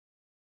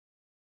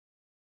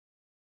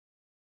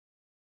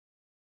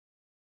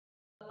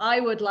I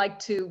would like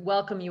to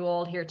welcome you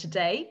all here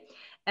today.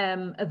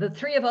 The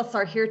three of us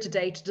are here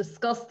today to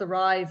discuss the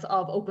rise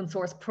of open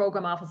source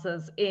program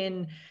offices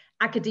in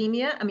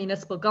academia and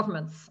municipal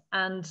governments.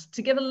 And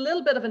to give a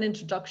little bit of an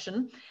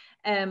introduction,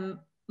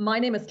 my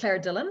name is Clare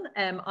Dillon.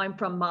 I'm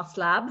from Moss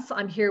Labs.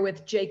 I'm here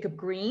with Jacob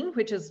Green,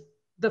 which is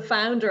the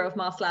founder of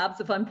Moss Labs,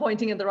 if I'm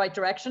pointing in the right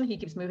direction. He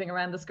keeps moving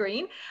around the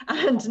screen.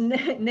 And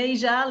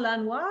Nejia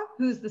Lanouar,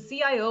 who's the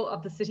CIO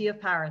of the City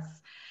of Paris.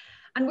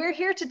 And we're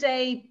here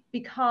today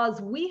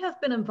because we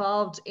have been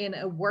involved in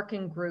a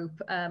working group,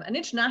 an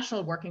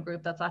international working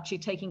group that's actually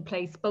taking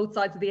place both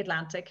sides of the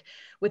Atlantic,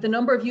 with a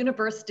number of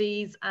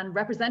universities and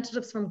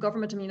representatives from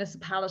government and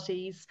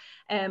municipalities,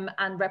 and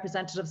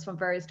representatives from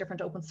various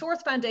different open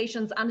source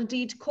foundations and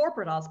indeed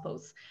corporate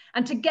OSPOs.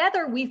 And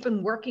together we've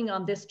been working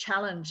on this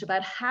challenge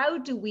about how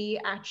do we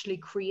actually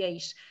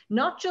create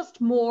not just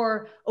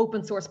more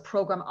open source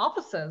program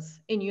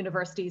offices in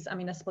universities and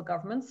municipal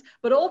governments,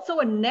 but also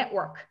a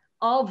network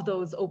of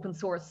those open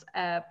source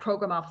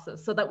program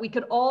offices so that we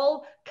could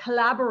all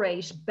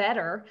collaborate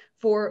better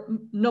for,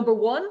 number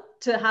one,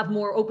 to have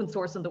more open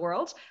source in the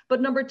world, but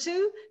number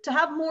two, to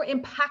have more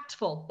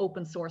impactful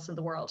open source in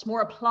the world, more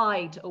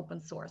applied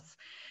open source.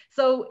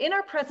 So in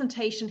our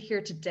presentation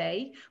here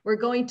today, we're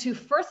going to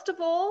first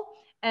of all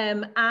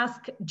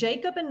ask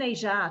Jacob and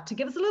Nejia to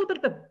give us a little bit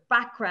of a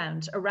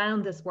background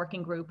around this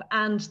working group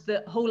and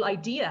the whole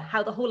idea,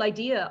 how the whole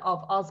idea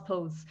of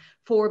OSPOs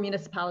for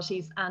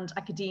municipalities and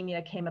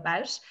academia came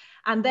about.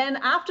 And then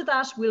after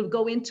that, we'll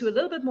go into a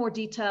little bit more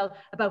detail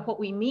about what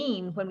we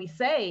mean when we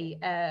say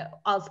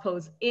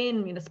OSPOs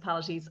in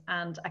municipalities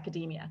and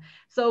academia.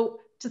 So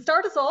to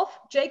start us off,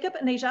 Jacob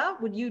and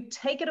Nejia, would you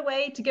take it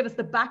away to give us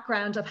the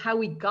background of how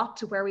we got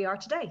to where we are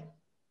today?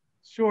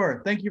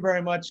 Sure. Thank you very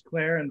much,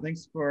 Claire, and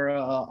thanks for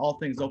All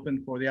Things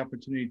Open for the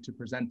opportunity to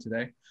present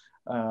today.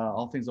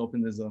 All Things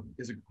Open is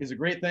a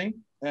great thing,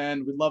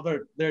 and we love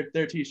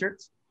their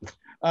t-shirts.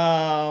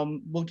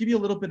 We'll give you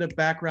a little bit of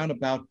background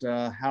about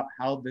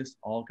how this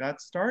all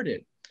got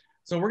started.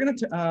 So we're going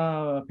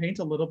to paint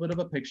a little bit of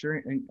a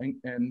picture,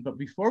 but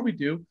before we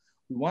do,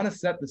 we want to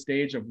set the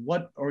stage of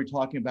what are we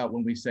talking about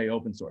when we say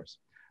open source.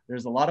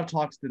 There's a lot of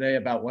talks today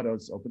about what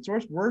is open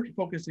source. We're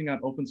focusing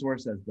on open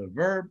source as the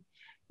verb,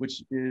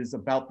 which is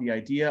about the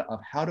idea of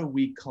how do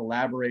we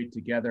collaborate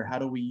together? How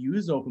do we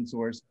use open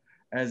source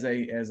as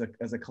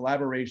a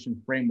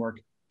collaboration framework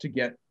to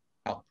get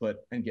output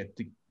and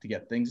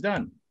get things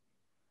done?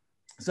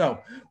 So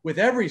with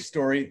every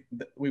story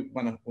that we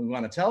want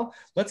to tell,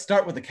 let's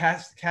start with the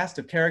cast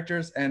of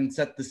characters and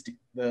set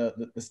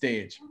the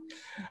stage.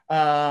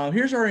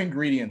 Here's our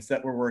ingredients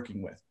that we're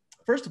working with.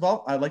 First of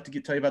all, I'd like to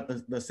tell you about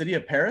the City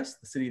of Paris.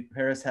 The City of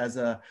Paris has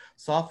a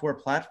software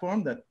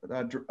platform that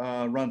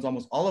runs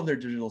almost all of their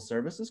digital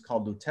services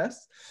called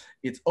Lutece.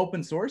 It's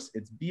open source,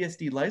 it's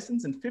BSD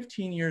licensed, and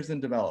 15 years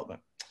in development.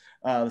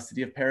 The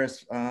City of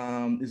Paris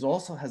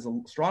also has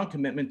a strong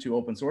commitment to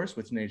open source,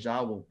 which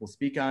Nejia will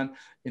speak on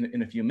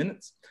in a few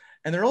minutes.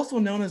 And they're also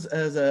known as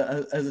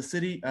a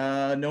city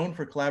known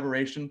for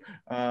collaboration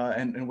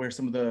and where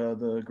some of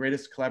the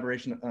greatest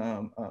collaboration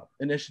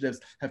initiatives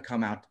have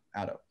come out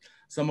of.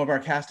 Some of our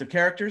cast of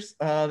characters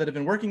that have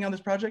been working on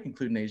this project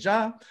include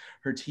Nejia,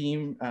 her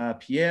team,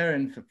 Pierre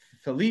and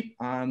Philippe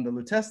on the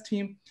Lutece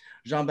team,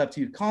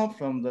 Jean-Baptiste Comte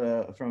from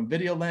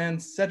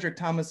Videoland, Cedric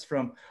Thomas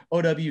from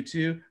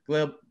OW2,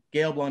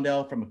 Gail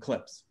Blondell from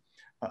Eclipse,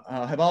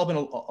 have all been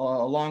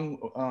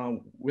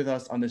along with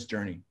us on this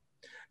journey.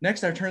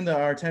 Next, I turn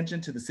our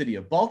attention to the City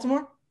of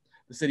Baltimore.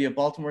 The City of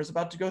Baltimore is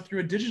about to go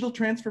through a digital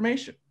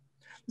transformation.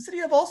 The City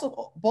of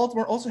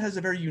Baltimore also has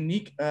a very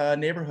unique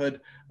neighborhood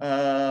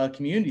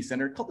community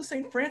center called the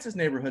St. Francis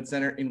Neighborhood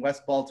Center in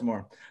West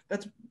Baltimore.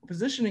 That's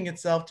positioning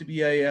itself to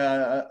be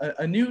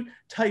a new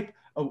type,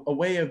 a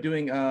way of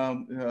doing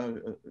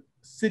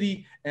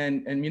city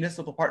and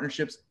municipal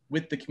partnerships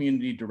with the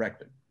community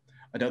directly.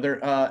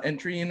 Another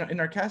entry in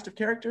our cast of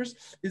characters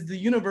is the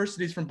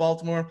universities from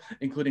Baltimore,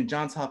 including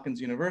Johns Hopkins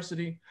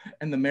University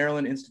and the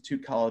Maryland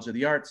Institute College of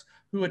the Arts,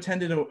 who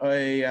attended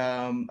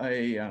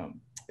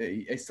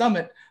a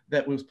summit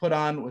that was put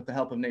on with the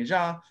help of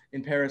Nejia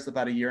in Paris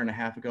about a year and a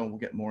half ago, and we'll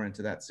get more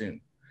into that soon.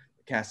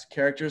 The cast of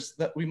characters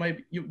that you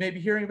may be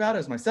hearing about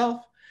is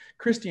myself,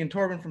 Christy and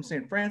Torben from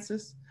St.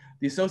 Francis,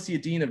 the Associate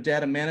Dean of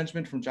Data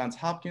Management from Johns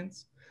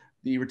Hopkins,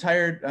 the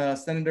retired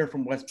senator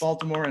from West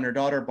Baltimore and her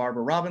daughter,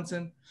 Barbara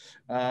Robinson,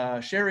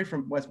 Sherry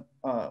from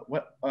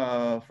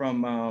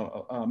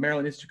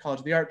Maryland Institute College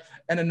of the Arts,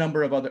 and a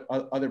number of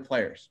other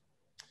players.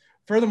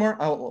 Furthermore,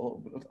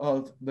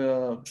 I'll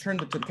turn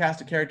to the cast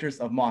of characters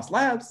of Moss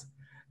Labs,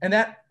 and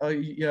that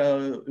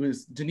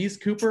was Denise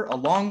Cooper, a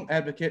long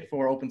advocate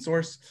for open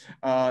source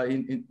over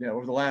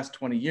the last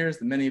 20 years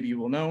that many of you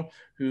will know,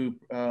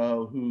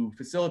 who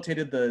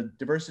facilitated the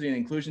Diversity and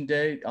Inclusion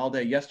Day all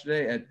day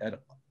yesterday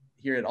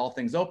here at All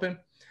Things Open,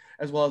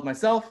 as well as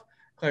myself,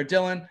 Clare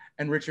Dillon,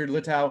 and Richard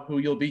Littau, who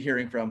you'll be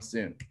hearing from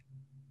soon.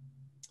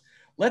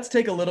 Let's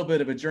take a little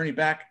bit of a journey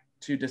back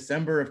to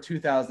December of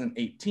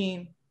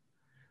 2018,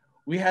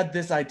 we had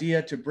this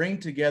idea to bring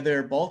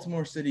together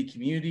Baltimore City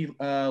community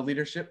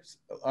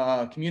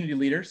community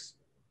leaders,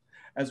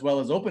 as well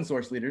as open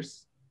source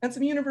leaders, and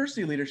some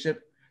university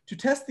leadership to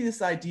test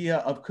this idea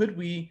of could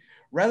we,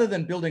 rather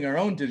than building our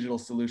own digital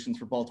solutions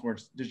for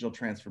Baltimore's digital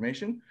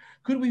transformation,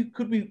 could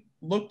we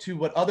look to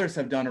what others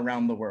have done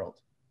around the world?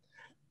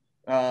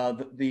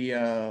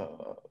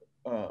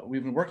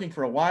 We've been working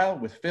for a while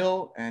with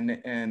Phil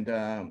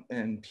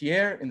and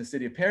Pierre in the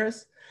city of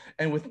Paris,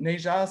 and with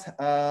Nejia's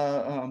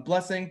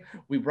blessing,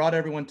 we brought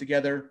everyone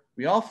together.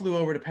 We all flew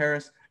over to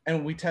Paris,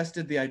 and we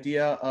tested the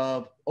idea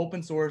of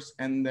open source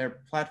and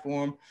their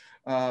platform,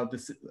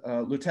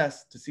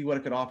 Lutece, to see what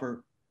it could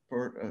offer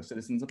for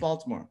citizens of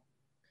Baltimore.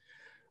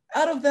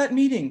 Out of that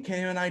meeting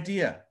came an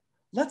idea.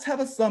 Let's have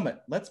a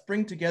summit. Let's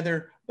bring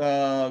together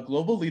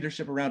global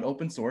leadership around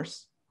open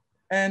source.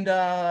 And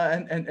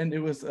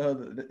it was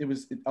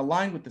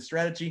aligned with the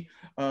strategy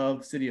of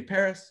the city of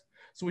Paris.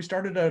 So we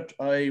started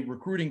a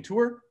recruiting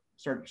tour,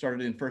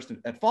 started in first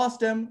at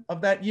FOSDEM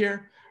of that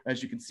year.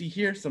 As you can see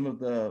here, some of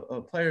the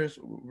players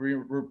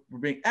were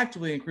being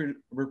actively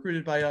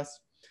recruited by us.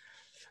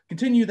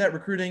 Continue that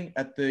recruiting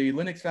at the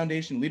Linux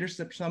Foundation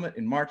Leadership Summit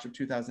in March of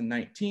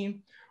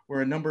 2019,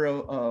 where a number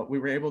of, we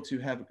were able to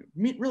have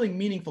really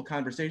meaningful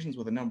conversations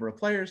with a number of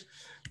players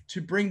to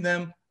bring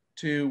them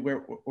to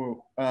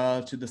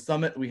to the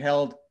summit we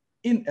held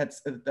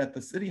at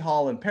the City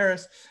Hall in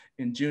Paris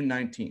in June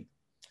 19th.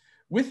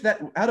 With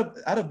that,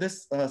 out of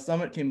this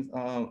summit came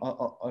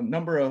a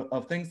number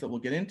of things that we'll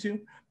get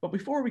into. But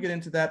before we get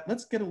into that,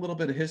 let's get a little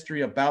bit of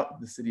history about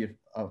the city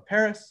of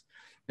Paris,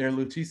 their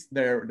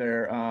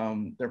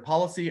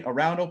policy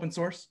around open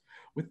source.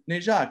 With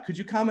Nejia, could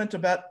you comment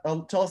about,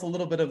 tell us a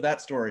little bit of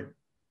that story?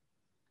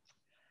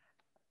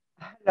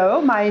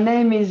 Hello, my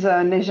name is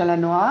Nejia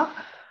Lanouar.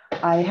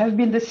 I have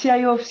been the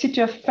CIO of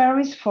City of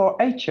Paris for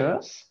 8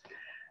 years.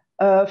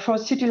 For a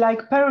city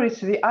like Paris,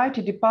 the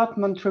IT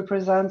department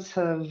represents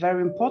a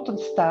very important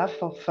staff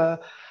of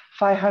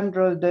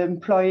 500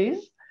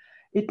 employees.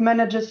 It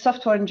manages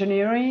software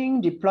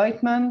engineering,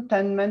 deployment,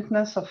 and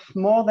maintenance of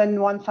more than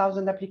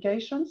 1,000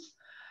 applications,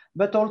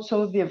 but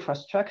also the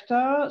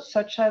infrastructure,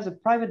 such as a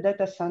private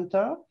data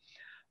center,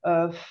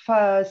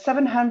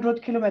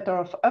 700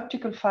 kilometers of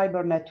optical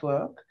fiber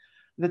network,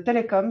 the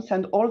telecoms,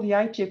 and all the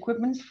IT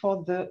equipment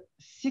for the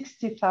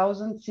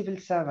 60,000 civil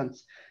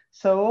servants.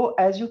 So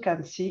as you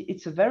can see,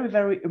 it's a very,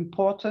 very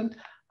important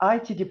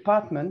IT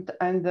department,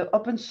 and the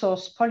open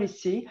source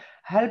policy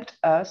helped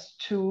us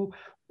to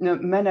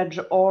manage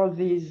all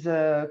these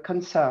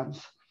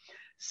concerns.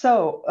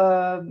 So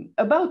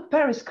about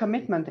Paris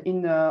commitment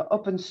in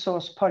open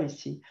source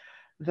policy,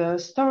 the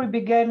story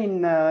began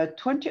in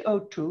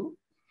 2002,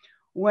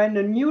 when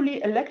a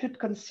newly elected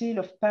Council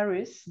of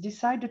Paris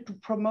decided to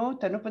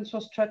promote an open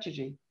source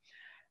strategy.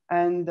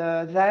 And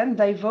then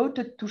they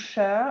voted to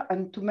share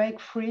and to make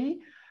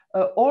free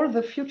all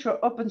the future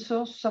open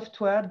source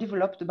software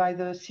developed by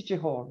the City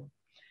Hall.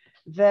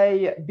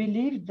 They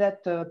believed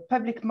that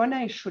public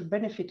money should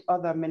benefit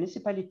other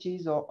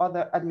municipalities or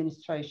other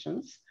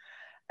administrations.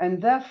 And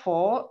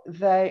therefore,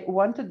 they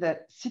wanted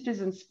that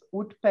citizens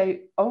would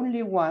pay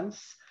only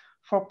once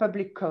for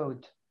public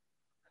code.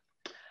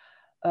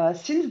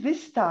 Since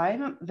this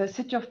time, the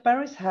City of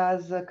Paris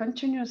has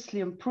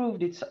continuously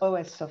improved its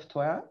OS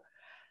software,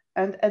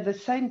 and at the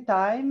same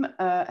time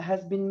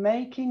has been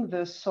making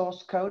the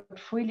source code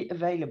freely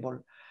available.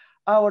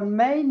 Our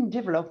main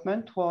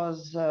development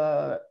was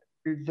the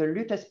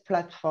Lutece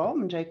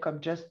platform.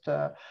 Jacob just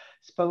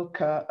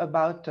spoke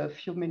about a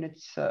few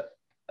minutes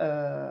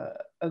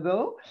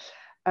ago.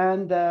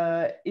 And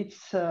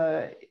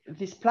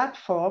this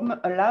platform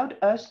allowed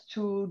us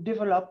to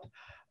develop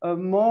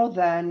more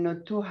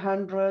than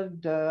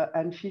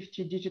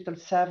 250 digital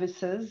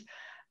services,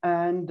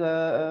 and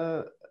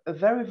a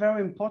very,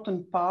 very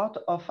important part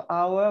of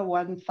our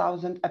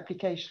 1,000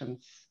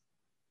 applications.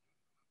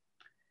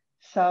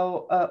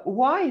 So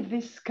why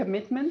this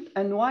commitment,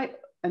 and why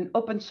an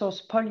open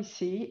source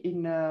policy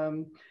in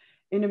a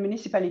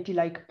municipality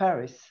like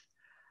Paris?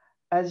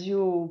 As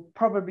you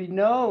probably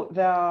know,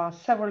 there are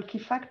several key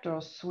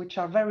factors which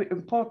are very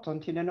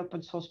important in an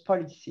open source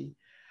policy.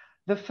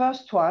 The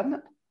first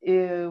one,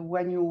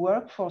 when you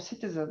work for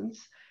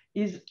citizens,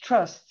 is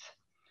trust.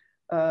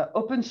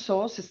 Open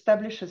source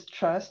establishes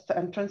trust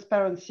and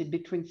transparency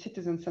between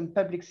citizens and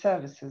public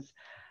services.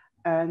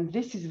 And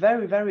this is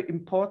very, very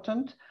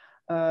important,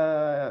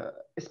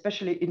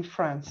 especially in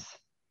France.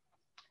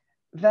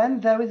 Then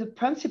there is a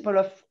principle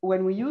of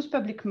when we use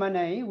public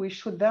money, we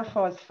should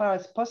therefore, as far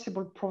as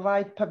possible,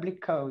 provide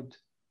public code.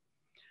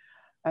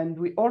 And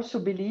we also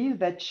believe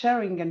that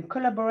sharing and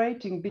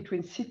collaborating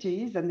between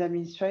cities and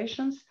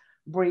administrations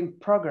bring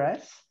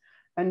progress,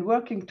 and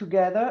working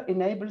together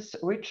enables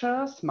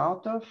richer,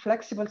 smarter,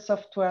 flexible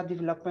software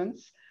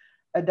developments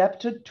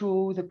adapted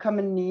to the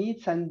common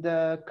needs and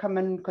the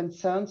common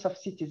concerns of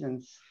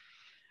citizens.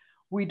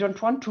 We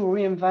don't want to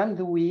reinvent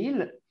the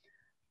wheel,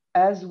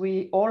 as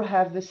we all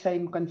have the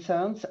same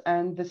concerns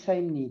and the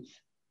same needs.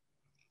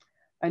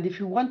 And if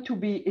you want to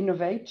be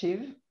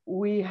innovative,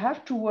 we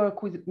have to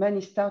work with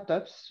many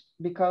startups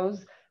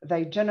because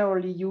they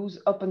generally use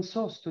open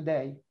source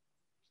today.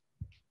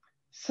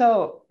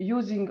 So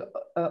using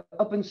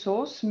open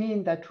source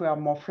means that we are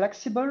more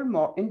flexible,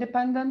 more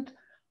independent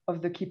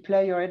of the key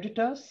player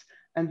editors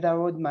and their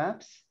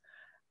roadmaps.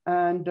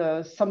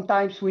 And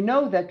sometimes we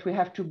know that we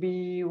have to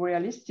be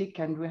realistic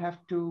and we have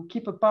to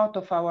keep a part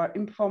of our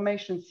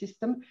information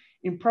system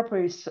in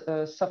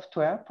proprietary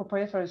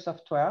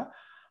software.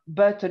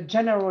 But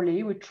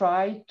generally, we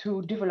try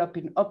to develop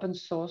in open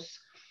source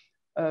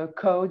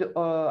code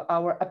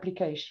our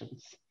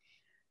applications.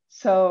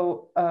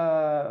 So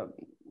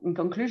in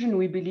conclusion,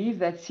 we believe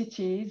that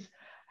cities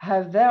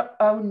have their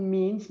own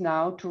means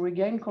now to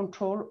regain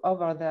control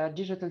over their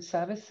digital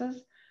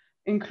services,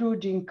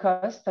 including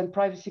cost and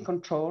privacy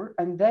control,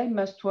 and they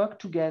must work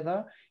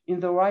together in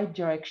the right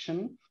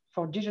direction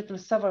for digital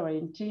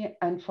sovereignty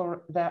and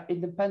for their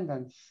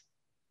independence.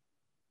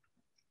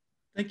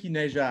 Thank you,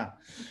 Nejia.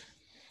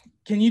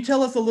 Can you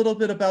tell us a little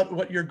bit about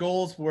what your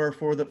goals were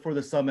for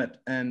the summit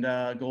and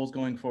goals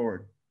going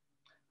forward?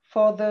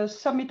 For the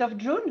summit of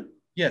June?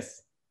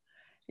 Yes.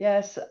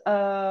 Yes.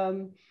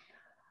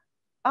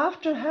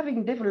 After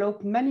having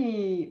developed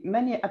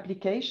many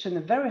applications, a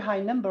very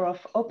high number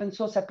of open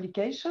source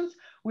applications,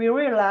 we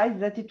realized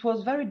that it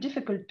was very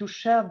difficult to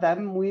share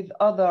them with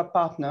other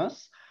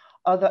partners,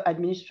 other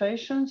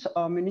administrations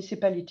or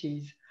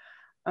municipalities.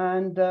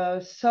 And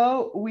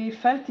so we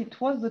felt it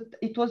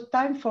was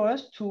time for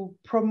us to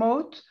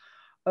promote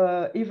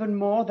even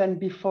more than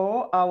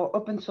before our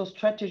open source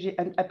strategy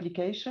and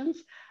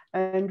applications.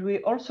 And we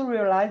also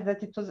realized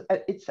that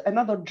it's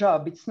another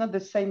job. It's not the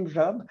same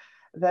job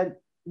that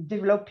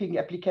developing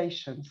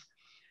applications.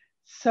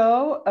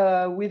 So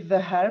with the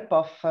help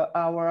of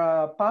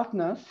our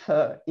partners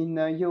in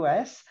the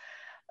US,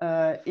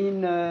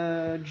 in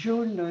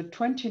June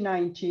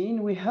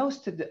 2019, we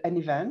hosted an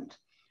event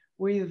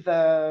with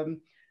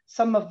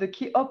some of the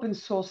key open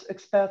source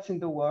experts in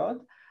the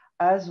world,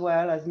 as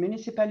well as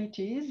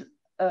municipalities,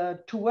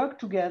 to work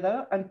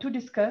together and to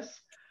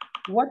discuss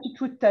what it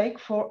would take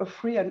for a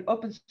free and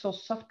open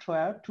source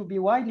software to be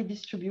widely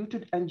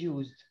distributed and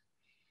used.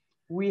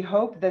 We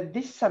hope that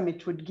this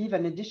summit would give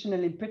an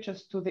additional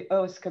impetus to the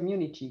OS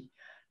community.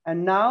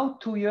 And now,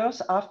 2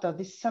 years after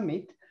this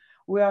summit,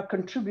 we are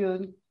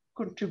contributing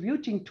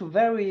to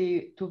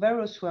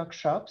various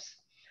workshops,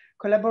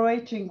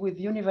 collaborating with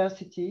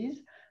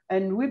universities,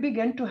 and we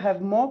began to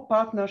have more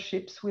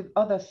partnerships with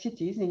other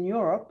cities in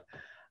Europe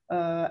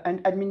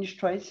and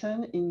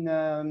administration in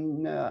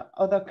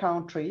other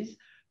countries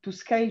to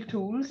scale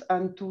tools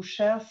and to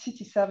share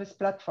city service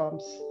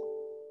platforms.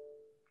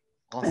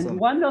 Awesome. And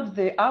one of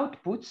the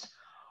outputs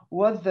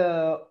was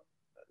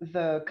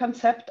the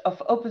concept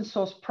of open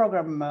source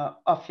program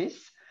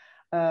office,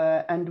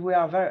 and we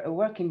are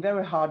working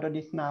very hard on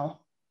it now.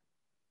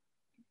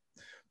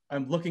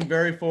 I'm looking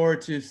very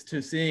forward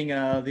to seeing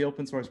the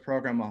open source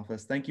program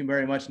office. Thank you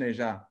very much,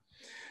 Nejia.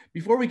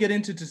 Before we get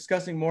into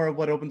discussing more of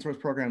what open source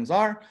programs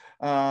are,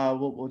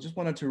 we'll just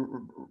wanted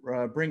to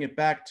bring it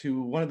back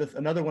to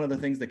another one of the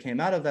things that came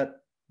out of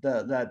that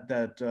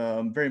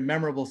very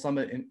memorable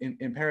summit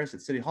in Paris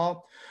at City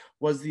Hall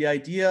was the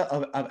idea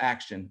of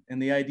action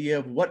and the idea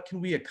of what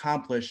can we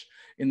accomplish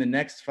in the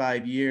next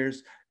 5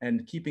 years,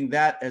 and keeping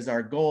that as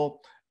our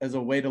goal as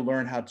a way to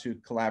learn how to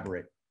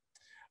collaborate.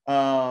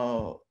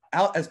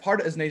 As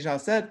Nejia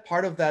said,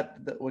 part of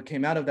what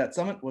came out of that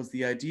summit was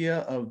the idea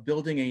of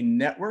building a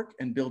network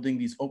and building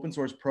these open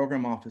source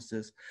program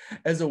offices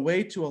as a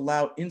way to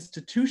allow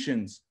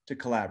institutions to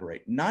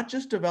collaborate, not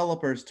just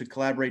developers to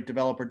collaborate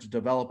developer to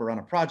developer on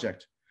a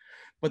project,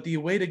 but the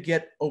way to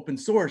get open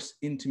source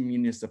into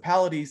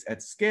municipalities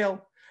at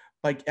scale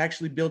by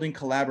actually building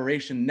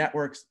collaboration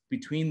networks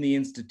between the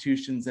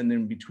institutions and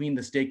then between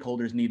the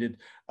stakeholders needed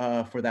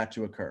for that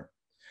to occur.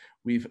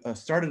 We've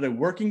started a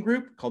working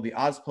group called the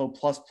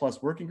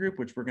OSPO Working Group,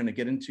 which we're going to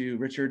get into.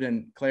 Richard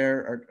and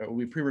Claire,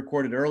 we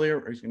pre-recorded earlier,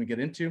 are going to get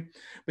into.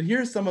 But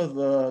here's some of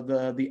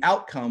the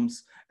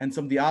outcomes and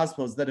some of the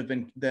OSPOs that have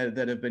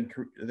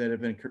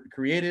been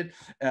created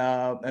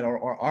and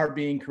are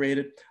being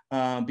created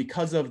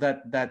because of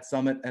that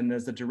summit. And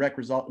as a direct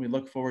result, we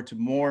look forward to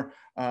more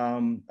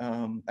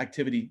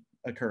activity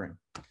occurring.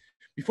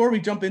 Before we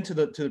jump into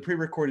the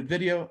pre-recorded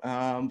video,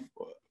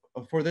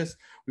 for this,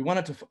 we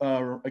wanted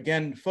to,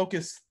 again,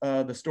 focus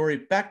the story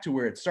back to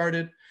where it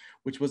started,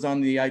 which was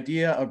on the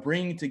idea of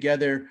bringing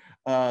together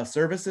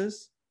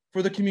services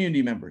for the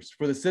community members,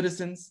 for the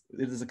citizens.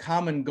 It is a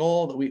common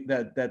goal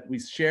that we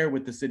share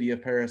with the city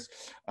of Paris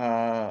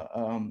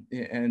and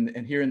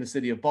here in the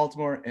city of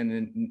Baltimore and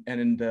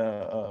in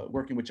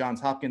working with Johns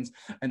Hopkins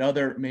and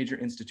other major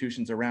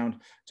institutions around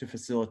to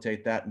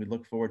facilitate that. And we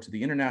look forward to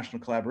the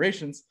international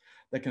collaborations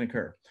that can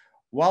occur.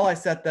 While I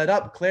set that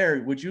up,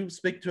 Claire, would you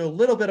speak to a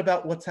little bit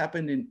about what's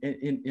happened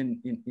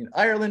in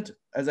Ireland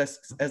as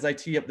I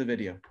tee up the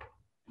video?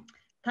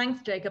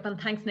 Thanks, Jacob,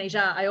 and thanks,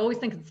 Nejia. I always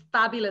think it's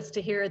fabulous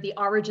to hear the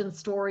origin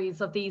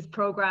stories of these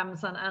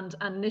programs and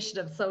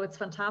initiatives. So it's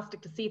fantastic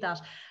to see that.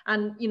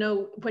 And you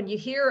know, when you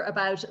hear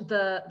about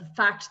the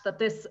fact that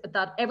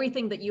that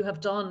everything that you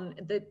have done,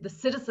 the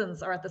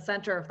citizens are at the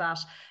center of that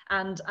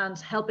and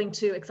helping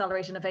to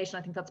accelerate innovation,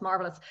 I think that's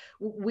marvelous.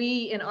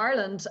 We in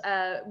Ireland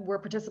were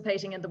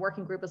participating in the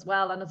working group as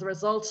well, and as a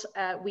result,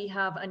 we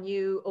have a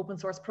new open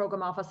source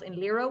program office in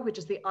Lero, which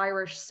is the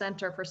Irish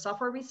Centre for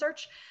Software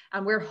Research,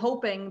 and we're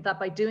hoping that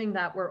by doing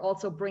that, we're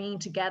also bringing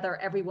together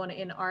everyone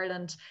in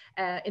Ireland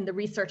in the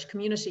research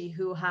community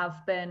who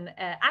have been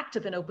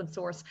active in open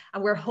source.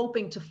 And we're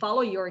hoping to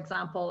follow your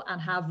example and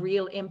have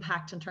real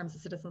impact in terms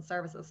of citizen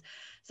services.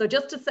 So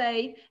just to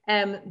say,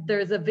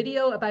 there's a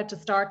video about to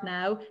start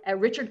now.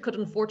 Richard could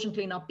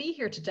unfortunately not be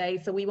here today,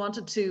 so we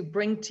wanted to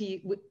bring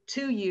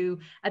to you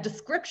a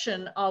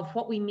description of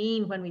what we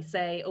mean when we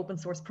say open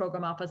source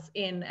program office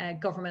in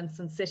governments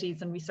and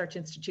cities and research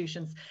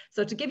institutions.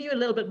 So to give you a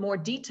little bit more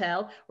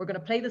detail, we're going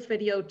to play this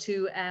video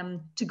to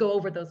go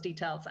over those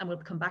details, and we'll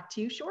come back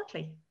to you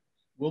shortly.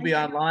 We'll be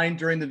online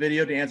during the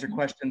video to answer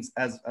questions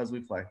as we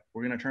play.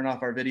 We're going to turn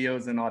off our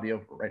videos and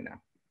audio right now.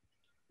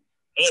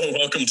 Hello,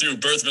 welcome to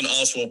Berthman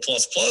OSPO++,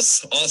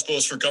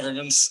 OSPOs for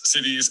governments,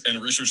 cities,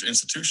 and research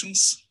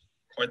institutions.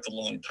 Quite the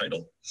long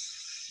title.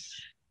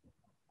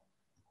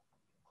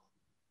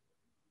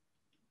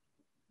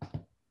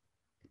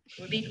 It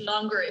would be even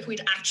longer if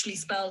we'd actually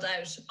spelled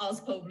out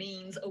OSPO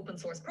means open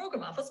source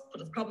program office, but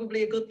it's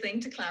probably a good thing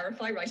to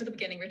clarify right at the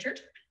beginning,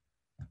 Richard.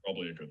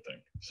 Probably a good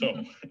thing.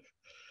 So,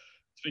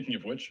 speaking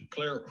of which,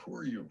 Claire, who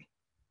are you?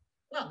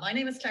 Well, my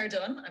name is Clare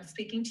Dillon. I'm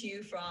speaking to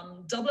you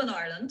from Dublin,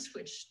 Ireland,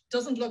 which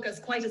doesn't look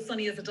quite as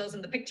sunny as it does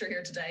in the picture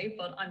here today,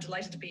 but I'm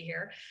delighted to be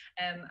here.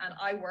 And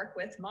I work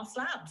with Moss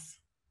Labs.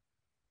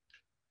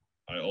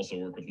 I also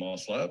work with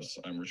Moss Labs.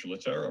 I'm Richard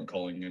Litter. I'm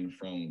calling in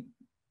from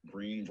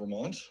green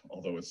Vermont,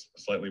 although it's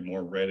slightly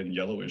more red and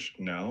yellowish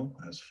now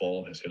as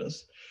fall has hit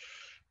us.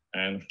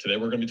 And today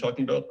we're going to be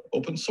talking about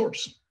open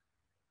source.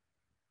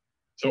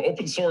 So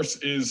open source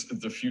is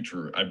the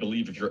future. I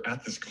believe if you're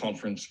at this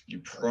conference, you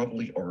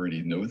probably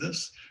already know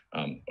this.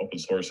 Open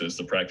source is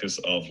the practice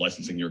of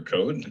licensing your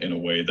code in a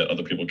way that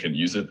other people can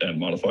use it and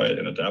modify it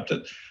and adapt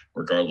it,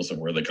 regardless of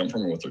where they come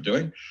from or what they're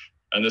doing.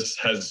 And this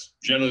has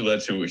generally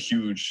led to a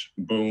huge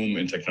boom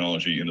in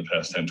technology in the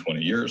past 10,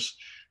 20 years,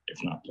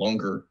 if not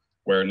longer,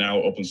 where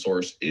now open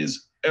source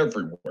is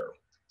everywhere.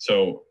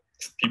 So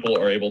people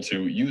are able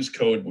to use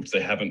code which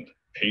they haven't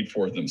paid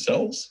for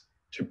themselves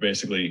to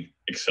basically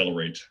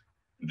accelerate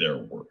their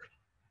work.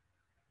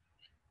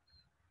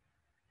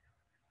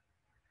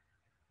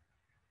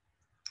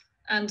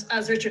 And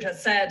as Richard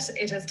has said,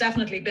 it has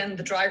definitely been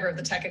the driver of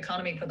the tech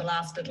economy for the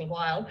last little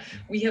while.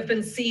 We have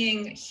been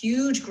seeing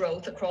huge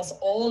growth across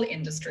all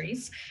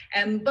industries.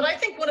 But I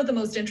think one of the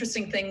most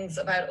interesting things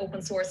about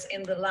open source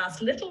in the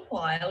last little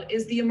while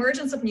is the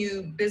emergence of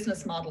new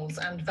business models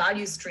and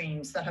value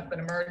streams that have been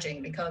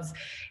emerging, because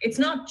it's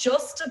not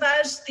just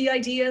about the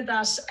idea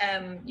that,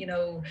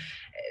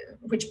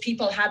 which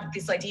people had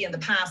this idea in the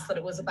past that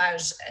it was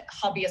about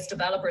hobbyist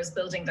developers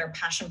building their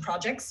passion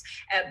projects.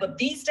 But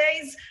these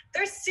days,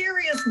 there's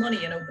serious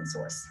money in open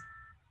source.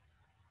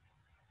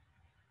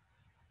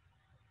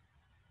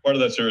 Part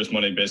of that serious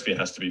money basically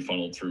has to be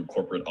funneled through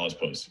corporate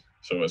OSPOs.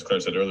 So as Claire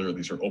said earlier,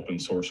 these are open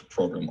source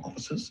program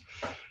offices.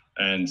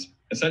 And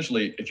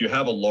essentially, if you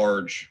have a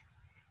large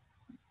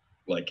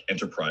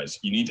enterprise,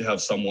 you need to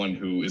have someone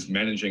who is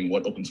managing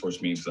what open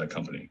source means to that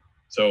company.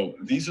 So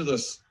these are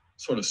the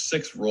sort of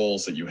 6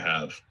 roles that you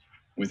have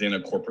within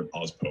a corporate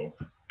OSPO,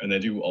 and they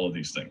do all of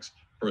these things.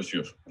 First,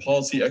 you have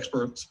policy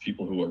experts,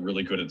 people who are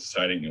really good at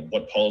deciding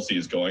what policy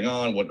is going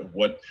on,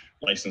 what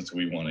license do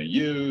we want to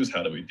use,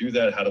 how do we do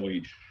that, how do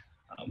we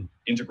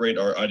integrate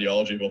our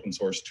ideology of open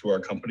source to our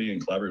company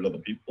and collaborate with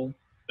other people.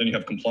 Then you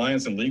have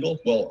compliance and legal.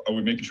 Well, are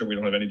we making sure we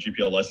don't have any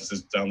GPL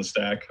licenses down the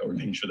stack? Are we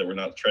making sure that we're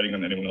not treading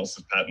on anyone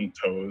else's patent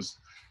toes?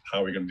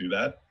 How are we going to do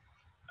that?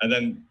 And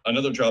then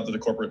another job that the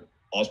corporate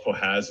OSPO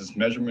has is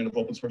measurement of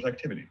open source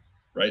activity,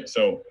 right?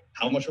 So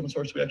how much open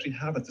source do we actually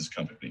have at this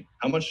company?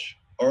 How much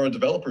are our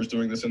developers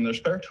doing this in their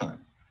spare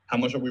time? How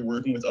much are we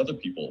working with other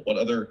people? What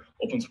other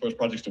open source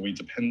projects do we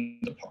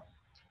depend upon?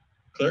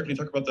 Claire, can you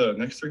talk about the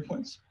next 3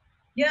 points?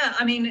 Yeah,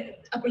 I mean,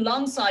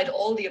 alongside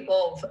all the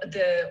above,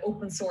 the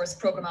open source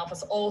program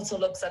office also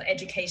looks at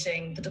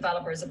educating the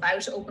developers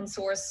about open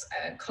source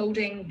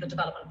coding, the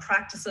development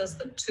practices,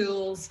 the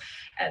tools,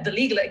 the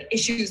legal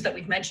issues that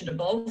we've mentioned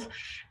above.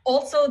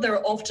 Also,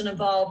 they're often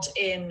involved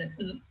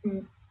in,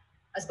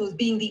 I suppose,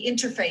 being the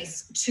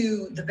interface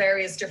to the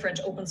various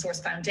different open source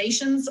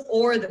foundations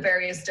or the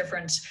various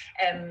different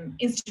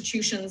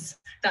institutions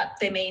that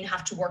they may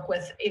have to work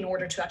with in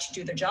order to actually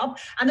do their job.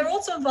 And they're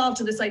also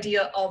involved in this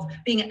idea of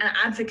being an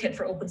advocate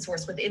for open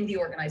source within the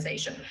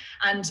organization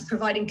and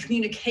providing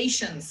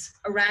communications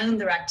around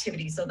their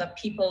activities so that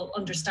people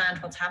understand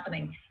what's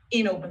happening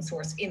in open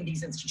source in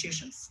these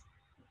institutions.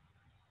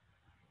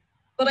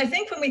 But I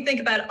think when we think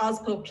about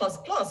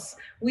OSPO++,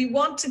 we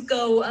want to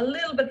go a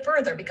little bit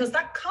further, because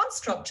that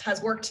construct has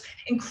worked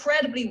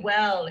incredibly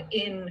well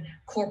in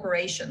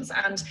corporations.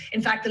 And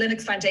in fact, the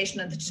Linux Foundation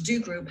and the TODO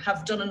Group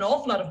have done an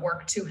awful lot of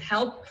work to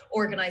help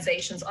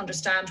organizations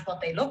understand what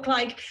they look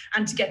like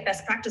and to get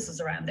best practices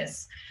around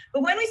this.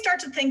 But when we start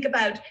to think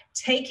about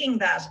taking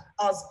that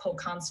OSPO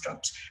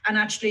construct and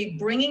actually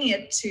bringing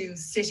it to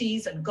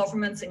cities and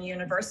governments and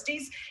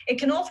universities, it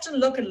can often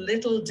look a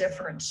little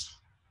different.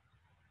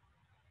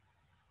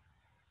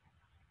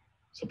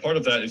 So part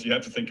of that is you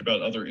have to think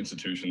about other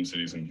institutions,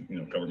 cities,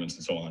 and governments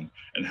and so on,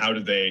 and how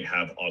do they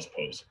have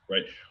OSPOs,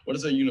 right? What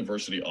does a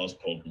university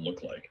OSPO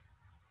look like?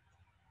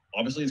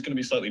 Obviously, it's going to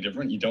be slightly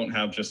different. You don't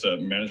have just a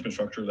management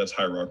structure that's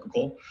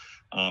hierarchical.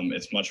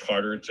 It's much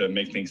harder to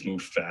make things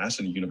move fast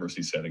in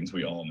university settings,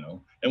 we all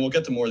know. And we'll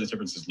get to more of the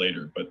differences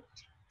later. But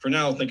for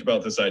now, think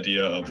about this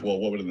idea of, well,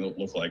 what would it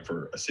look like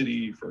for a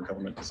city, for a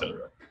government, et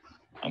cetera.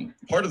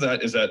 Part of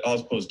that is that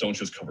OSPOs don't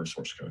just cover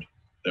source code.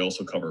 They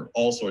also cover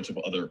all sorts of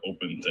other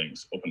open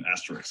things, open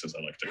asterisks, as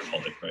I like to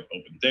call it, right?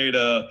 Open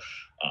data,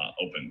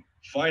 open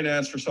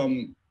finance for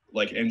some,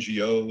 like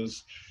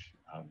NGOs,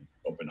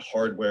 open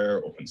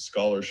hardware, open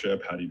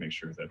scholarship. How do you make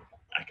sure that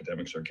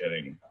academics are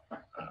getting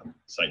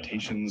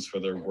citations for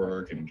their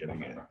work and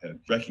getting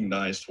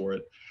recognized for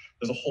it?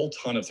 There's a whole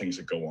ton of things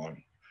that go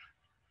on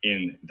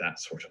in that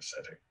sort of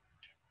setting.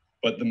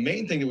 But the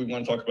main thing that we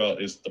want to talk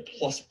about is the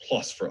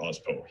plus for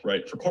OSPO,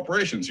 right? For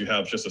corporations, you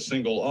have just a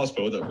single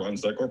OSPO that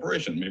runs that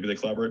corporation. Maybe they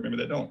collaborate, maybe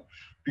they don't.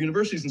 For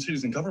universities and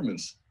cities and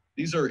governments,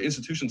 these are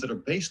institutions that are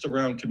based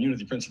around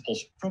community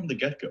principles from the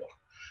get-go.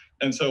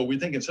 And so we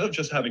think instead of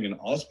just having an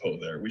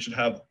OSPO there, we should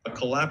have a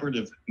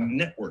collaborative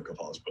network of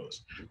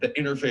OSPOs that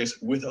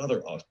interface with other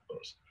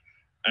OSPOs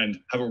and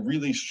have a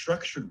really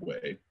structured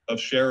way of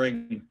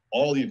sharing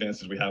all the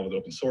advances we have with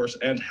open source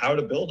and how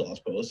to build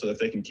OSPOs so that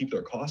they can keep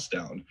their costs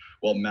down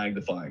while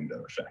magnifying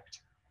their effect.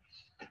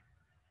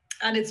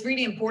 And it's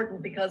really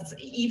important because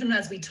even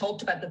as we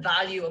talked about the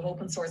value of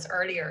open source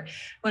earlier,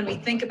 when we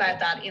think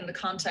about that in the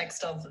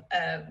context of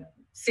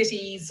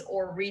cities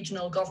or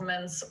regional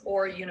governments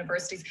or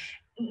universities,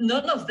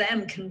 none of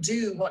them can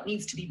do what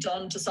needs to be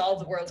done to solve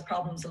the world's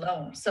problems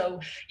alone.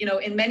 So,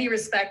 in many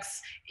respects,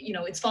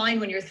 it's fine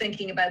when you're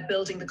thinking about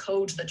building the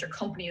code that your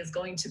company is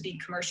going to be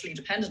commercially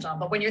dependent on.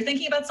 But when you're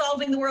thinking about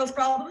solving the world's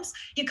problems,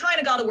 you kind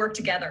of got to work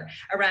together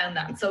around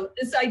that. So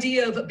this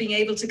idea of being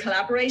able to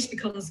collaborate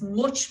becomes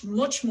much,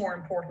 much more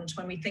important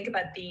when we think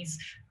about these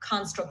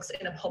constructs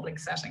in a public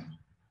setting.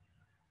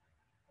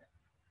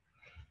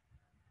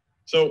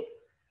 So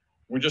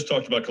we just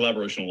talked about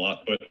collaboration a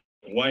lot, but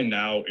why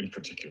now in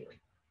particular?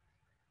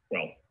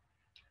 Well,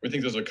 we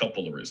think there's a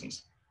couple of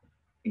reasons.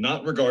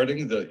 Not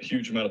regarding the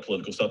huge amount of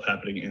political stuff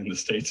happening in the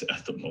States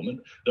at the moment.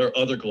 There are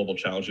other global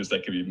challenges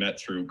that can be met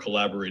through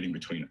collaborating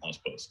between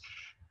OSPOs.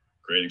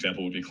 Great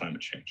example would be climate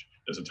change.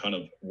 There's a ton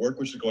of work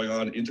which is going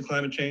on into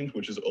climate change,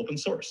 which is open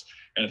source.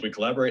 And if we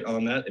collaborate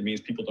on that, it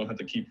means people don't have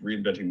to keep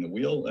reinventing the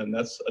wheel, and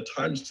that's a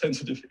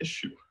time-sensitive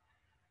issue.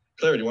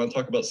 Claire, do you want to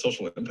talk about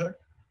social impact?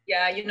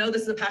 Yeah,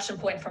 this is a passion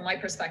point from my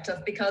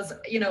perspective because,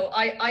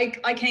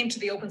 I came to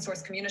the open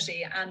source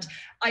community and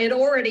I had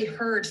already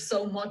heard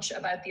so much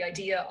about the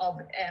idea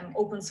of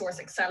open source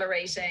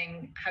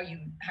accelerating how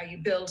you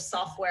build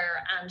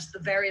software and the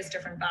various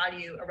different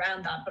value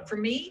around that. But for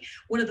me,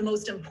 one of the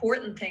most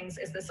important things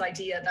is this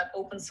idea that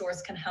open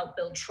source can help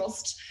build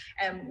trust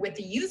with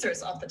the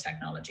users of the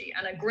technology.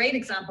 And a great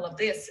example of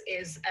this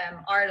is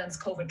Ireland's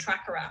COVID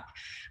tracker app,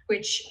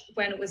 which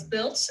when it was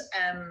built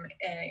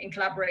in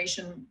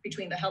collaboration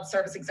between the Health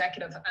Service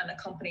Executive and a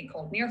company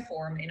called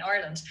Nearform in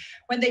Ireland,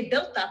 when they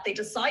built that, they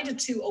decided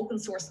to open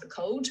source the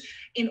code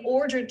in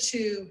order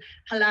to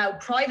allow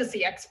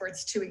privacy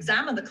experts to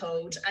examine the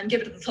code and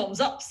give it the thumbs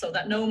up so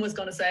that no one was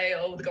going to say,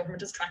 oh, the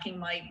government is tracking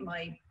my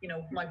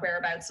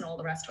whereabouts and all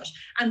the rest of it.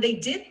 And they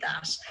did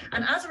that.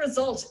 And as a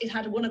result, it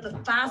had one of the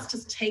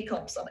fastest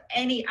take-ups of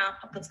any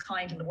app of its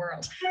kind in the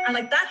world. And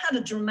that had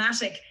a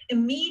dramatic,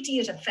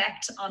 immediate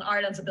effect on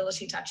Ireland's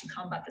ability to actually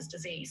combat this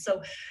disease.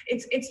 So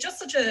it's just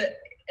such an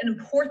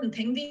important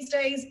thing these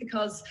days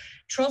because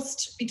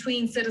trust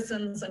between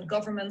citizens and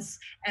governments,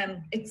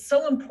 it's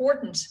so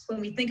important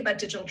when we think about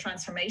digital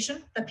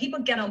transformation that people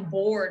get on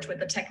board with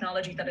the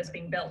technology that is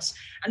being built.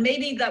 And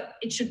maybe that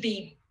it should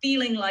be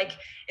feeling like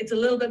it's a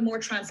little bit more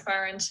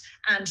transparent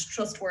and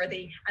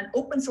trustworthy, and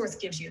open source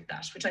gives you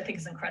that, which I think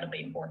is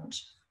incredibly important.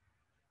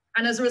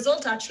 And as a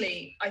result,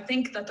 actually, I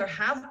think that there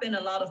have been a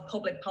lot of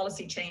public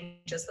policy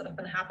changes that have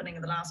been happening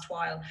in the last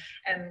while.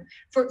 And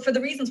for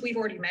the reasons we've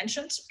already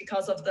mentioned,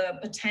 because of the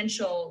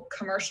potential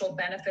commercial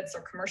benefits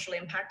or commercial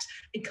impact,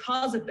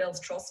 because it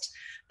builds trust.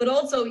 But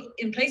also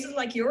in places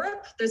like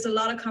Europe, there's a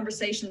lot of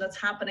conversation that's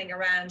happening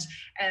around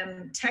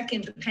tech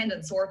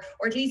independence, or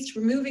at least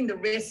removing the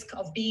risk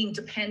of being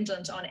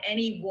dependent on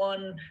any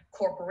one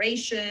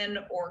corporation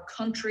or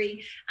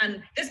country.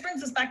 And this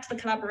brings us back to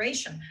the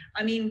collaboration.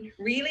 I mean,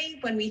 really,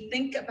 when we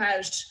think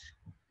about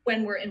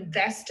when we're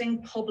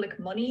investing public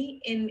money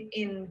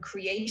in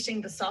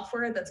creating the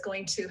software that's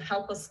going to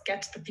help us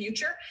get to the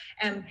future.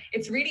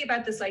 It's really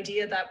about this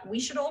idea that we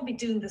should all be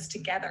doing this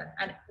together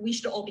and we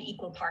should all be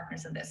equal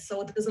partners in this.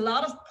 So there's a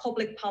lot of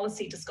public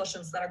policy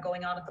discussions that are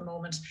going on at the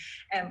moment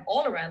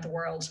all around the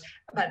world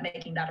about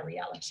making that a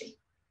reality.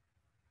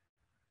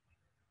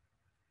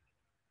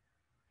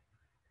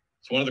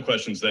 So one of the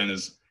questions then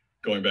is,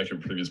 going back to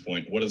your previous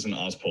point, what does an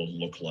OSPO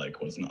look like?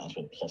 What does an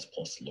OSPO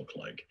plus look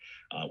like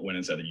when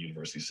it's at a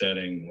university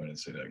setting, when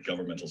it's in a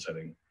governmental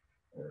setting,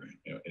 or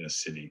in a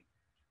city?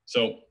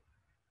 So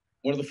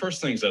one of the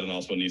first things that an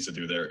OSPO needs to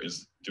do there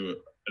is do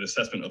an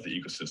assessment of the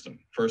ecosystem.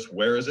 First,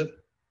 where is it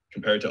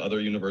compared to other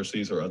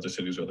universities or other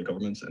cities or other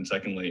governments? And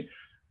secondly,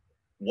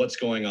 what's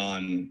going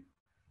on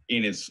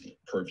in its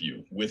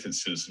purview with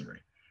its citizenry?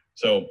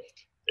 So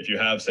if you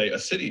have, say, a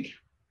city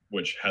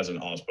which has an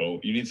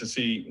OSPO, you need to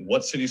see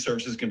what city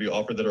services can be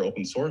offered that are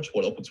open source,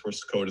 what open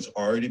source code is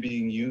already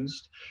being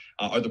used.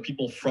 Are there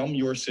people from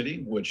your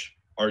city which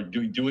are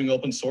doing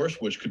open source,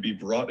 which could be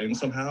brought in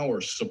somehow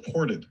or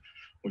supported,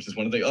 which is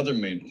one of the other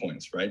main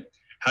points, right?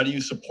 How do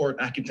you support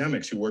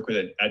academics who work with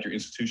it at your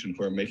institution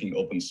who are making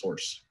open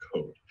source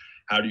code?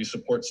 How do you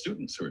support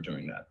students who are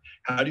doing that?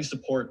 How do you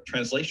support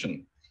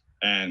translation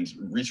and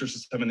research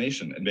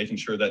dissemination and making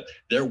sure that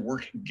their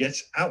work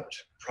gets out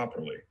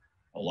properly?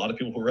 A lot of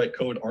people who write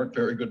code aren't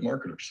very good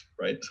marketers,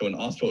 right? So an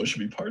OSPO should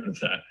be part of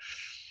that.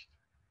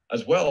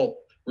 As well,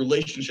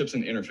 relationships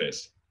and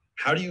interface.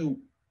 How do you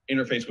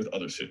interface with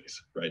other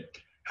cities, right?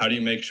 How do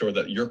you make sure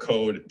that your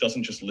code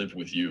doesn't just live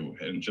with you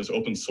and just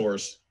open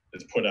source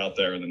is put out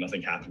there and then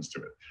nothing happens to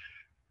it?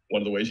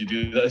 One of the ways you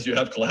do that is you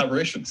have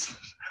collaborations.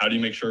 How do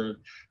you make sure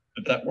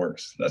that that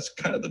works? That's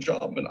kind of the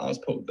job of an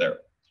OSPO there.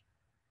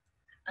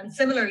 And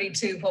similarly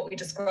to what we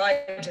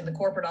described in the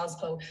corporate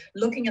OSPO,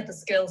 looking at the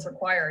skills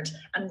required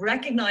and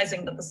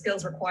recognizing that the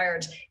skills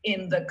required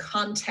in the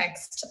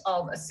context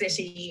of a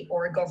city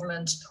or a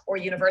government or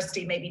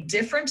university may be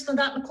different than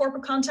that in a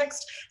corporate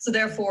context. So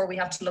therefore we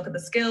have to look at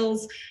the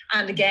skills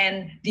and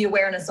again, the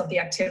awareness of the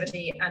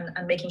activity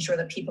and making sure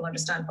that people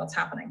understand what's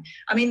happening.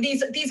 I mean,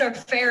 these are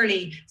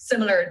fairly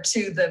similar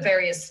to the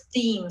various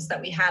themes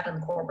that we had in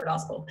the corporate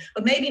OSPO.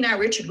 But maybe now,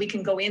 Richard, we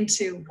can go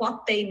into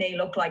what they may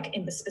look like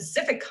in the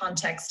specific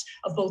context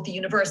of both the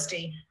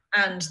university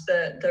and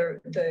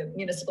the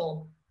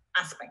municipal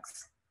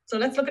aspects. So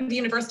let's look at the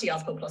university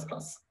OSPO++.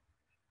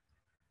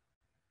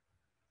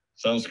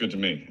 Sounds good to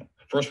me.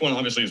 First one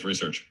obviously is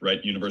research,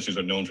 right? Universities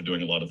are known for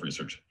doing a lot of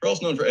research. They're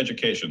also known for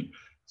education.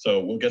 So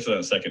we'll get to that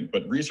in a second,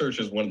 but research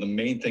is one of the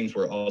main things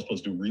where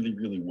OSPOs do really,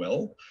 really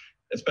well,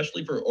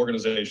 especially for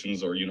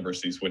organizations or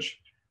universities which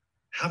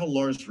have a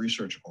large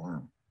research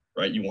arm.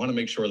 Right? You want to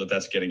make sure that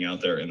that's getting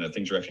out there and that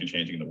things are actually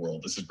changing in the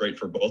world. This is great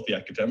for both the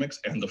academics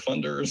and the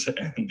funders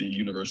and the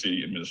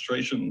university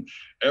administration.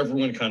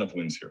 Everyone kind of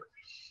wins here.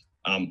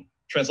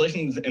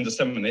 Translation and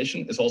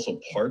dissemination is also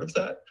part of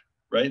that,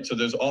 right? So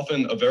there's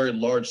often a very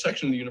large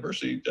section of the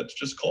university that's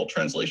just called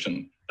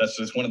translation. That's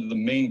just one of the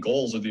main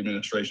goals of the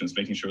administration, is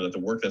making sure that the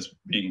work that's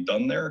being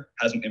done there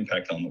has an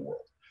impact on the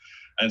world.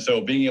 And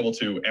so being able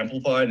to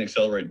amplify and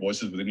accelerate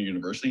voices within a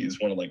university is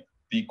one of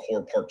the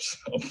core parts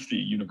of the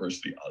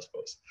university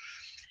OSPOs.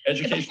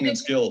 Education and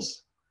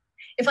skills.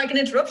 If I can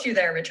interrupt you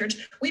there, Richard,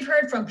 we've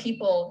heard from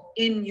people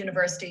in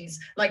universities,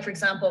 like for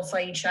example,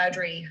 Saeed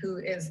Chowdhury, who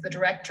is the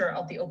director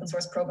of the Open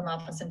Source Program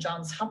Office in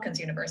Johns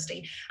Hopkins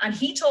University. And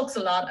he talks a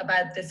lot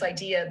about this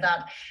idea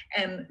that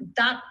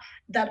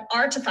that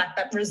artifact,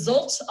 that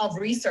result of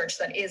research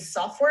that is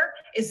software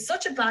is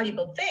such a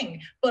valuable thing,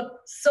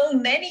 but so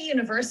many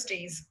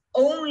universities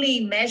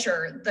only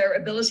measure their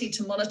ability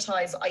to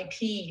monetize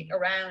IP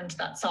around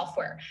that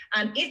software.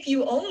 And if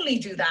you only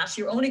do that,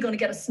 you're only going to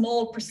get a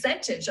small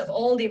percentage of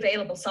all the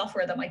available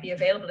software that might be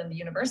available in the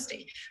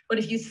university. But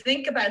if you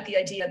think about the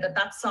idea that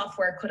that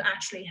software could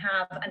actually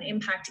have an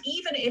impact,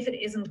 even if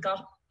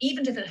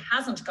it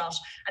hasn't got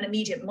an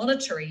immediate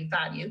monetary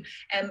value,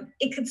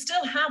 it could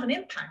still have an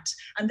impact.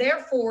 And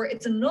therefore,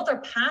 it's another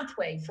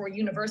pathway for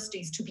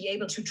universities to be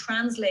able to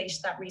translate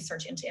that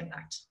research into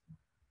impact.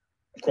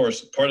 Of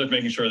course, part of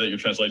making sure that your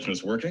translation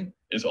is working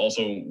is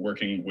also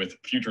working with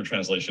future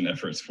translation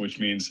efforts, which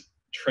means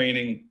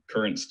training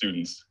current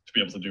students to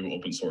be able to do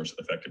open source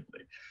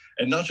effectively.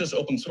 And not just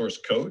open source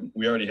code,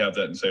 we already have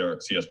that in, say,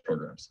 our CS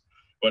programs,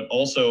 but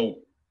also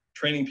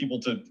training people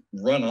to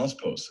run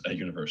OSPOs at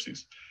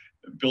universities,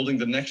 building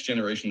the next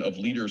generation of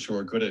leaders who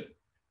are good at,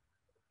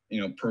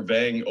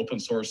 purveying open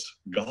source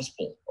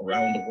gospel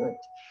around the world.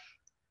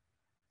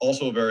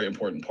 Also a very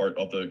important part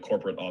of the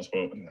corporate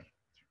OSPO,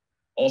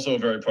 also a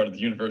very part of the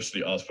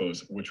university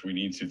OSPOs, which we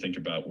need to think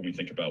about when we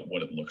think about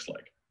what it looks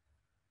like.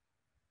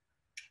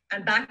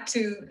 And back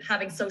to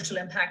having social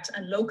impact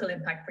and local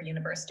impact for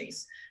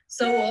universities.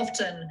 so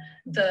often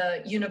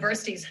the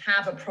universities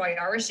have a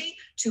priority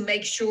to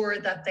make sure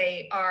that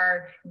they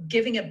are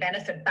giving a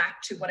benefit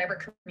back to whatever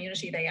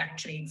community they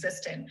actually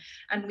exist in.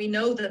 And we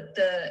know that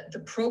the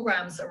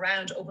programs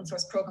around open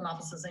source program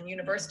offices and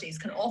universities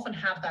can often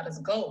have that as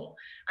a goal.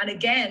 And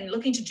again,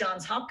 looking to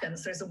Johns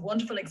Hopkins, there's a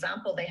wonderful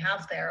example they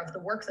have there of the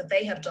work that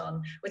they have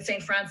done with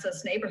St.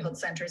 Francis neighborhood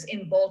centers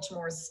in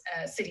Baltimore's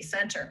city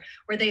center,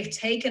 where they've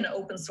taken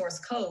open source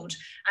code,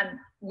 and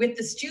with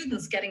the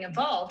students getting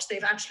involved,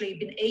 they've actually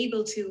been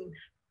able to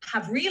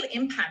have real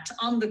impact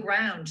on the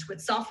ground with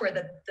software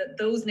that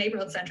those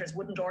neighborhood centers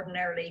wouldn't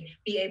ordinarily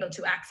be able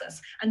to access,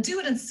 and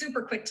do it in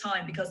super quick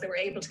time because they were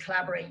able to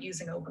collaborate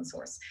using open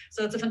source.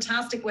 So it's a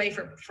fantastic way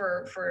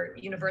for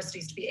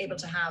universities to be able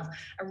to have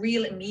a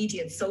real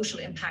immediate social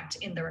impact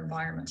in their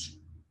environment.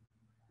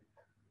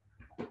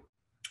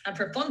 And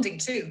for funding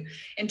too,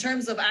 in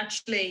terms of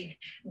actually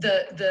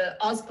the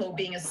OSPO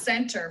being a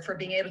center for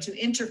being able to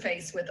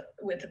interface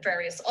with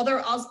various other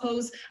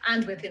OSPOs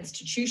and with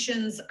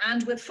institutions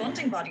and with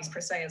funding bodies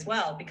per se as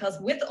well, because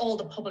with all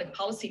the public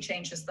policy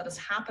changes that is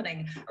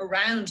happening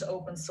around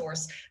open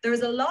source, there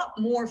is a lot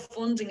more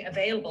funding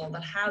available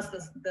that has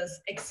this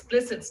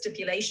explicit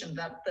stipulation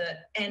that the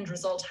end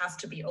result has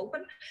to be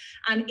open.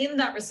 And in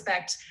that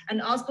respect, an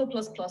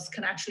OSPO++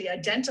 can actually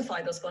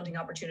identify those funding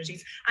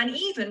opportunities and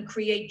even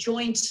create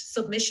joint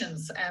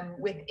submissions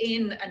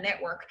within a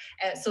network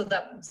so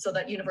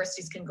that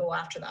universities can go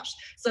after that.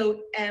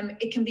 So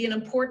it can be an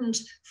important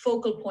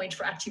focal point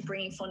for actually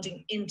bringing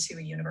funding into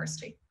a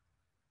university.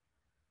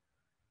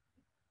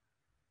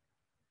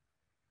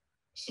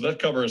 So that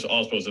covers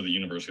OSPOs at the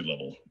university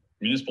level.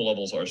 Municipal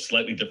levels are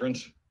slightly different,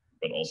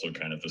 but also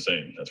kind of the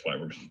same. That's why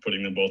we're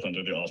putting them both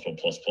under the OSPO++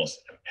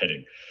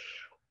 heading.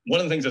 One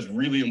of the things that's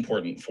really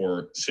important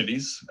for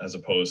cities, as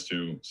opposed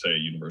to, say,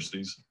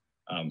 universities,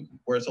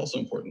 where it's also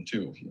important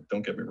too,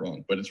 don't get me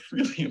wrong, but it's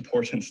really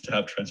important to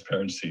have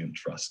transparency and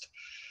trust.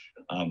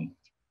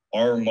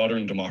 Our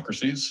modern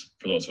democracies,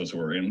 for those of us who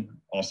are in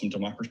awesome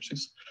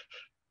democracies,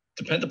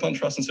 depend upon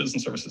trust in citizen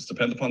services,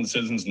 depend upon the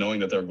citizens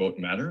knowing that their vote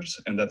matters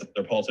and that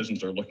their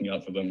politicians are looking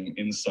out for them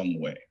in some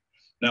way.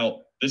 Now,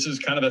 this is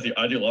kind of at the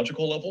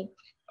ideological level.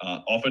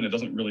 Often it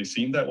doesn't really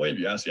seem that way. If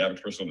you ask the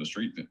average person on the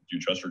street, do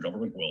you trust your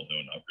government? Well, no,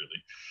 not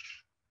really.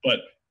 But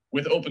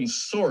with open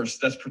source,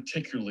 that's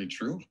particularly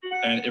true,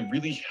 and it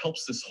really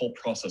helps this whole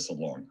process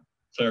along.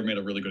 Claire made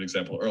a really good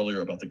example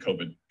earlier about the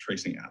COVID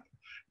tracing app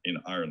in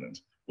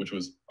Ireland, which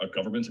was a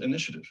government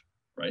initiative,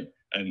 right?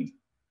 And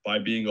by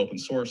being open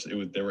source,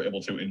 they were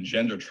able to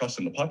engender trust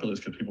in the populace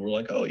because people were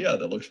like, oh yeah,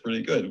 that looks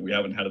pretty good. We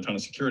haven't had a ton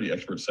of security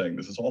experts saying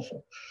this is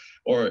awful.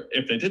 Or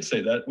if they did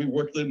say that, we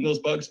worked in those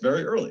bugs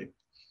very early.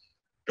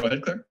 Go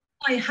ahead, Claire.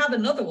 I have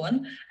another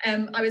one.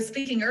 I was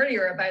speaking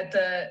earlier about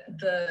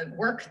the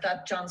work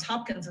that Johns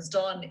Hopkins has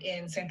done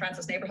in St.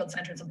 Francis neighborhood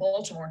centers in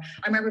Baltimore.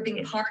 I remember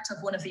being part of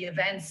one of the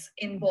events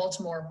in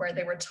Baltimore where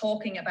they were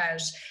talking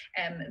about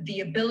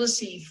the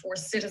ability for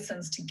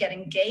citizens to get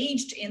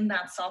engaged in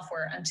that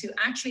software and to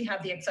actually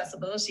have the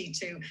accessibility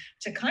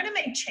to kind of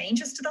make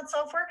changes to that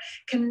software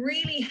can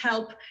really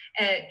help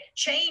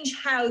change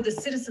how the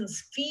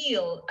citizens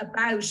feel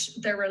about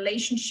their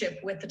relationship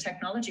with the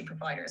technology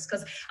providers.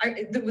 Because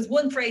there was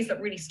one phrase that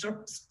really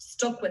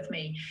stuck with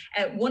me.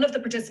 One of the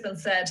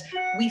participants said,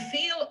 we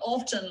feel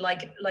often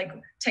like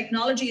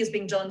technology is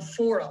being done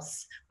for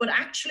us, but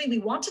actually we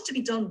want it to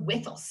be done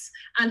with us.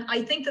 And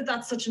I think that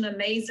that's such an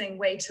amazing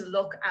way to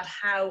look at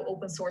how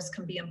open source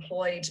can be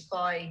employed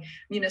by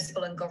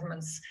municipal and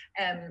governments,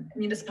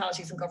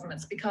 municipalities and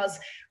governments, because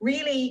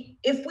really,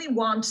 if we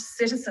want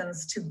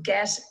citizens to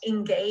get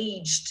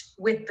engaged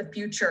with the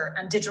future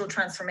and digital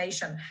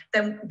transformation,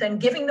 then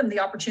giving them the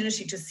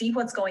opportunity to see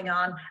what's going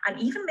on and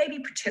even maybe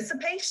participate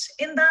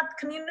in that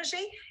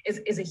community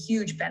is a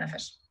huge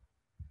benefit.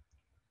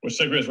 Which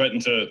segues right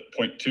into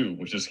point 2,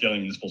 which is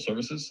scaling municipal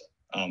services.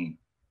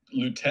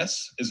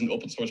 Lutece is an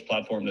open source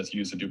platform that's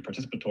used to do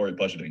participatory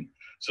budgeting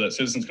so that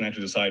citizens can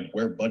actually decide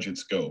where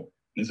budgets go.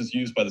 This is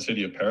used by the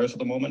city of Paris at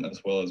the moment,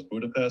 as well as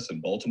Budapest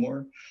and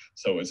Baltimore.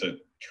 So it's a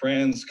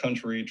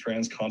trans-country,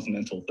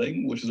 trans-continental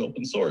thing, which is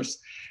open source.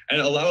 And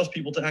it allows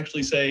people to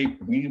actually say,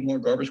 we need more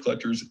garbage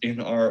collectors in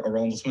our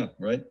arrondissement,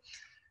 right?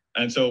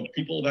 And so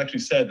people have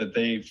actually said that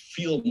they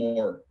feel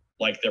more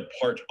like they're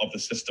part of the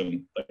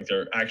system, like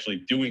they're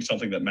actually doing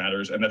something that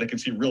matters and that they can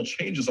see real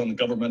changes on the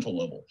governmental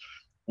level,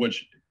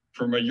 which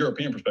from a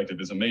European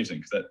perspective is amazing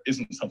because that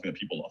isn't something that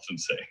people often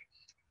say.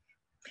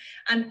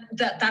 And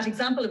that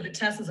example of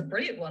Lutece is a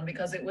brilliant one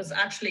because it was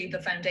actually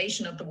the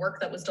foundation of the work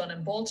that was done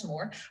in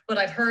Baltimore. But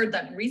I've heard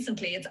that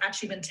recently it's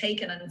actually been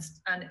taken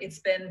and it's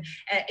been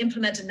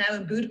implemented now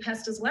in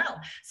Budapest as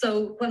well.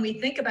 So when we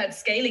think about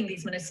scaling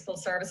these municipal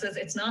services,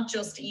 it's not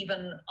just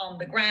even on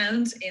the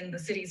ground in the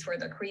cities where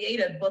they're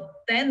created, but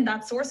then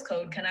that source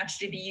code can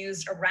actually be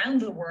used around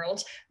the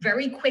world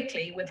very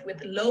quickly with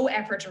low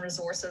effort and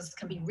resources,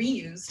 can be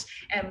reused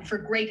for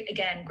great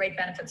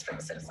benefits for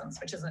the citizens,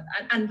 which is,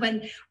 and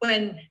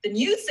when the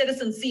new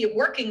citizens see it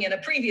working in a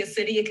previous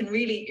city, it can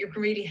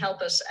really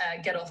help us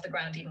get off the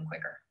ground even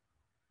quicker.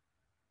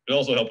 It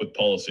also helps with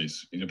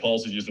policies.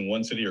 Policies used in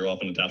one city are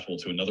often adaptable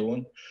to another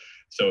one.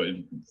 So it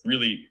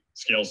really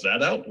scales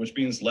that out, which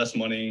means less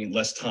money,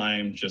 less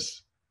time,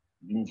 just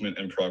movement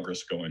and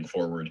progress going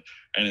forward,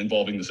 and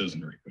involving the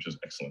citizenry, which is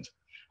excellent.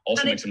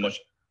 Also makes it much,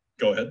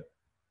 go ahead.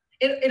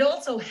 It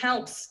also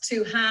helps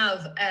to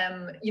have,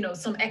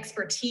 some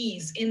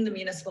expertise in the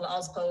municipal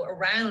OSPO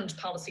around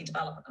policy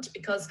development,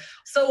 because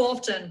so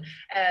often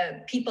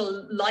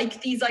people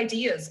like these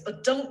ideas,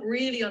 but don't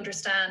really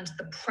understand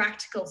the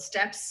practical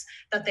steps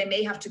that they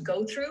may have to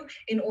go through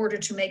in order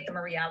to make them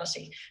a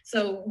reality.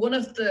 So one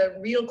of the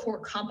real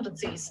core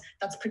competencies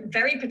that's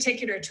very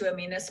particular to a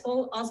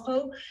municipal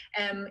OSPO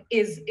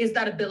is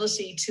that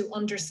ability to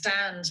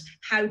understand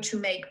how to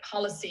make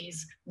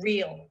policies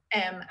real,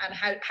 and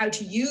how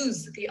to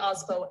use the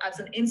OSPO as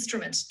an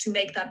instrument to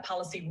make that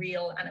policy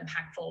real and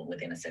impactful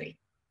within a city.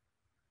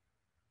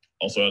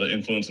 Also how to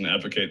influence and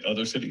advocate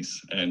other cities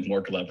and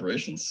more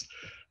collaborations,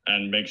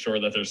 and make sure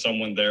that there's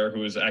someone there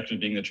who is actually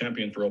being the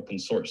champion for open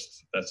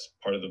source. That's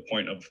part of the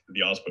point of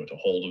the OSPO, to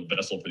hold a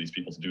vessel for these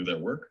people to do their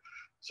work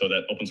so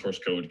that open source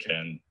code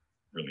can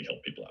really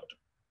help people out.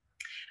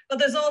 But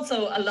there's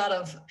also a lot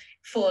of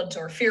FUD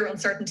or fear,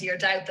 uncertainty, or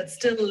doubt that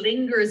still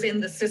lingers in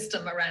the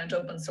system around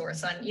open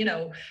source. And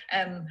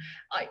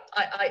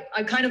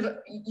I kind of,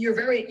 you're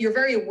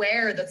very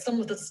aware that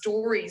some of the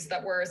stories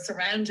that were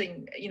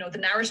surrounding, the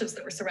narratives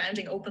that were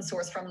surrounding open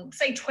source from,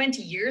 say,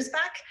 20 years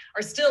back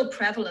are still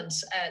prevalent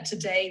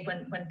today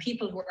when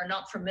people who are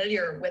not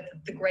familiar with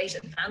the great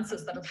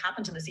advances that have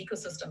happened in this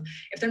ecosystem,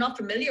 if they're not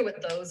familiar with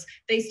those,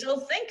 they still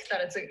think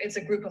that it's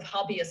a group of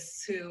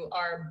hobbyists who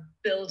are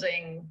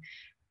building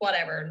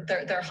whatever,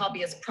 their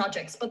hobbyist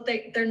projects, but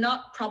they're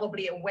not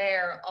probably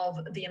aware of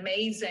the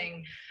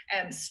amazing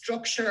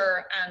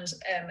structure and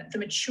the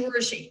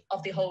maturity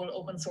of the whole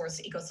open source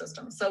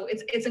ecosystem. So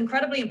it's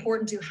incredibly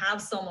important to have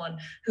someone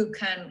who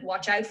can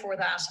watch out for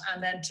that,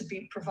 and then to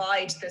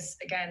provide this,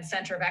 again,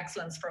 center of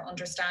excellence for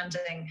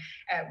understanding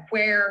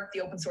where the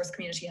open source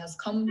community has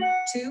come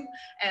to,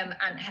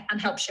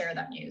 and help share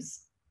that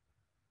news.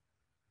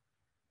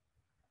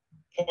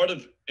 Part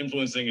of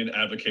influencing and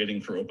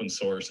advocating for open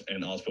source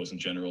and OSPOs in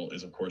general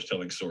is, of course,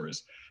 telling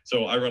stories.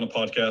 So I run a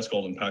podcast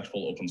called Impactful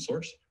Open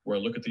Source, where I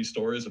look at these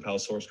stories of how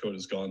source code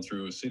has gone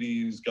through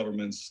cities,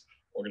 governments,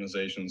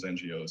 organizations,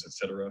 NGOs,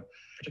 etc.,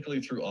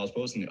 particularly through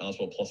OSPOs and the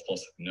OSPO++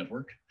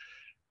 network,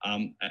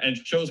 and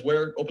shows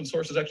where open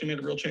source has actually made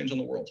a real change in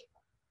the world.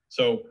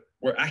 So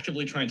we're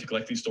actively trying to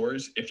collect these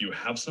stories. If you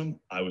have some,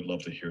 I would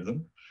love to hear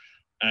them.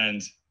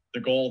 And the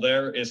goal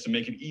there is to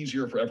make it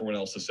easier for everyone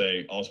else to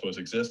say OSPOs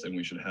exist and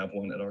we should have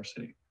one at our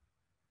city.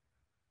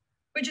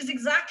 Which is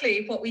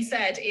exactly what we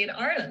said in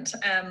Ireland.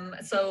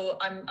 So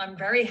I'm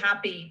very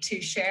happy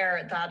to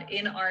share that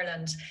in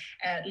Ireland,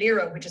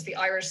 LIRO, which is the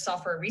Irish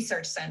Software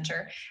Research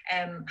Centre,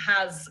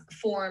 has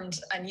formed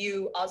a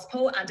new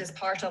OSPO and is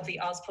part of the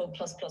OSPO++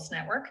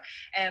 network.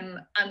 And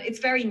it's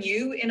very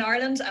new in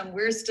Ireland, and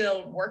we're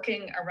still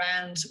working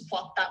around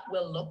what that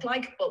will look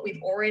like, but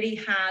we've already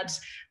had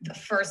the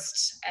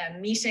first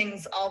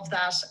meetings of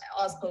that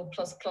OSPO++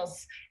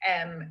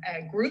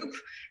 group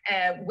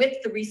with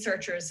the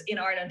researchers in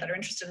Ireland that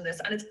are interested in this,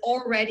 and it's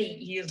already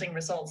yielding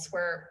results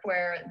where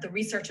the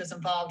researchers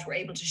involved were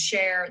able to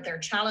share their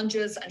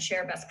challenges and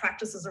share best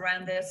practices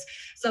around this.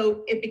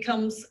 So it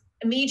becomes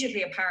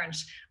immediately apparent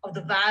of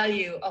the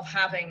value of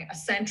having a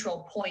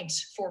central point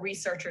for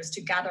researchers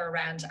to gather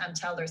around and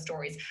tell their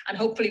stories. And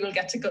hopefully we'll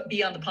get to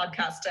be on the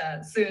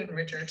podcast soon,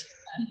 Richard.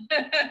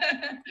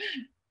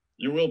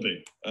 You will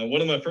be. One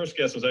of my first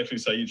guests was actually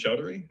Saeed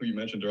Chowdhury, who you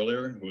mentioned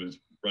earlier, who is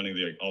running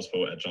the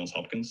OSPO at Johns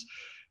Hopkins.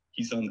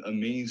 He's done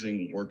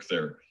amazing work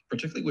there,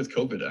 particularly with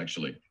COVID,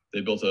 actually.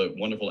 They built a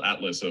wonderful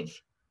atlas of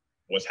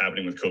what's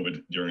happening with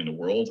COVID during the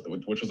world,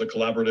 which was a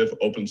collaborative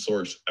open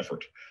source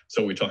effort.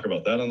 So we talk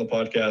about that on the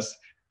podcast.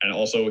 And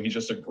also, he's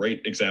just a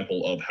great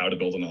example of how to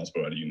build an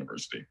OSPO at a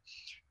university.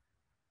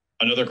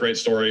 Another great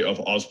story of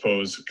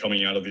OSPOs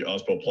coming out of the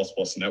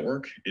OSPO++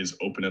 network is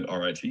Open at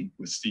RIT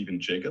with Stephen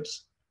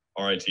Jacobs.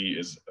 RIT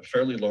is a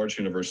fairly large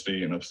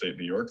university in upstate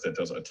New York that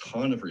does a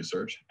ton of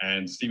research.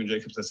 And Stephen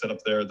Jacobs has set up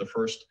there the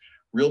first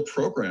real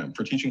program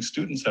for teaching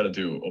students how to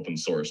do open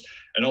source,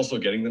 and also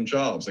getting them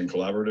jobs and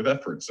collaborative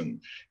efforts, and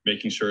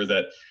making sure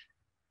that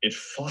it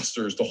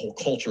fosters the whole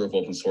culture of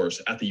open source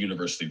at the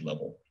university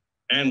level,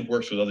 and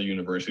works with other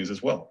universities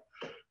as well,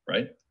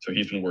 right? So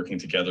he's been working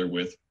together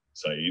with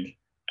Saeed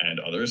and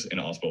others in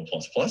OSPO++,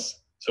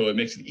 so it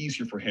makes it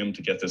easier for him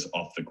to get this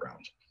off the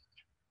ground.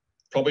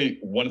 Probably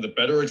one of the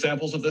better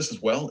examples of this as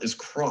well is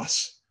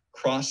CROSS.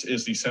 CROSS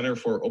is the Center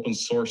for Open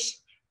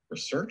Source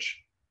Research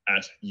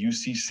at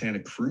UC Santa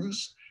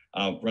Cruz,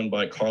 run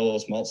by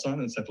Carlos Maltzahn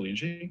and Stephanie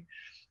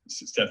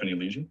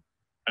Ligi.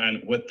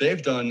 And what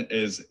they've done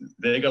is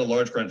they got a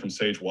large grant from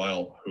Sage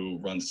Weil, who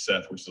runs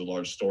Ceph, which is a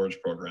large storage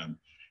program.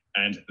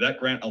 And that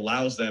grant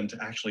allows them to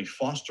actually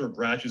foster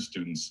graduate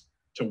students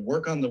to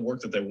work on the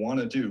work that they want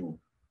to do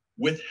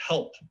with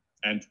help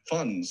and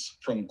funds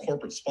from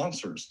corporate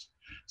sponsors,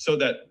 so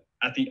that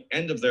at the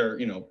end of their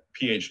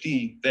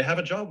PhD, they have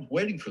a job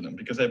waiting for them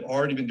because they've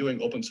already been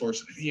doing open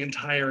source the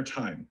entire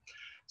time.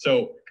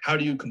 So how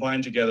do you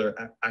combine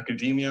together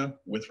academia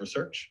with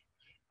research?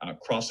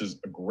 Cross is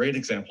a great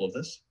example of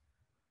this.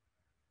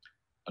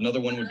 Another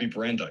one would be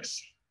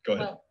Brandeis. Go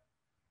ahead. Well,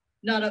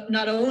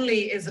 not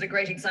only is it a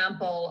great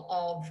example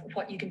of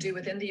what you can do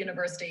within the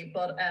university,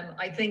 but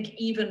I think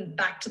even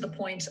back to the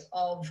point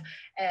of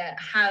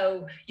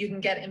how you can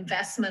get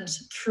investment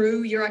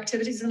through your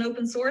activities in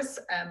open source.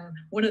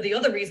 One of the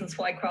other reasons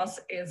why Cross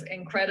is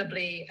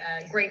incredibly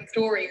great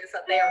story is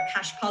that they are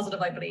cash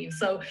positive, I believe.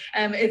 So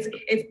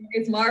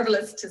it's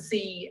marvelous to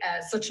see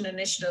such an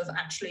initiative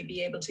actually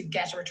be able to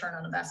get a return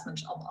on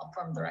investment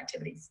from their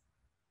activities.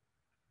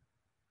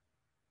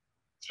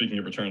 Speaking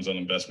of returns on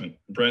investment,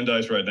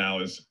 Brandeis right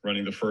now is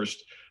running the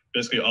first,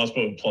 basically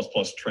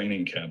OSPO++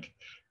 training camp,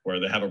 where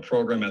they have a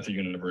program at the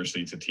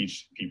university to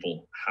teach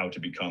people how to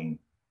become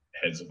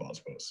heads of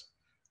OSPOs.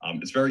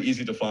 It's very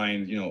easy to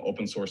find,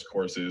 open source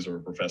courses or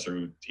a professor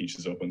who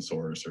teaches open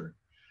source, or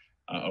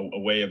a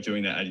way of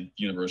doing that at a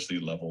university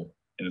level,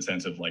 in the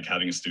sense of like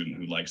having a student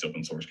who likes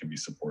open source can be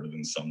supported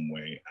in some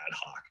way ad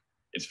hoc.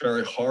 It's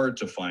very hard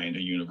to find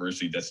a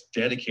university that's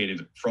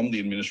dedicated from the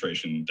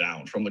administration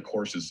down, from the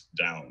courses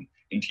down,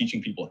 in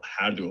teaching people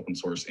how to do open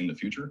source in the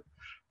future.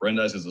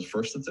 Brandeis is the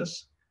first at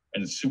this,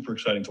 and it's super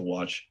exciting to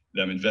watch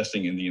them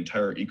investing in the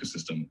entire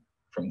ecosystem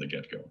from the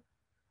get-go.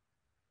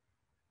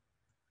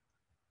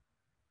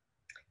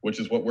 Which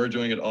is what we're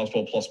doing at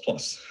OSPO++.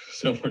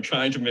 So we're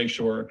trying to make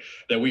sure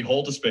that we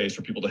hold a space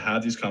for people to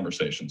have these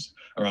conversations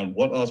around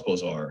what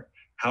OSPOs are,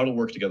 how to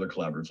work together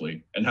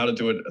collaboratively, and how to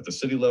do it at the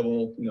city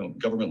level,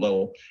 government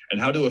level,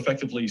 and how to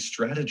effectively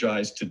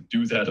strategize to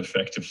do that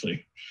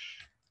effectively.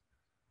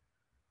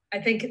 I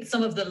think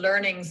some of the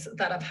learnings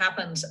that have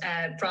happened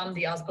from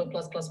the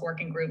OSPO++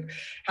 working group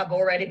have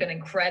already been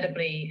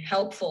incredibly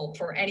helpful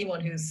for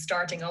anyone who's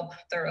starting up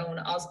their own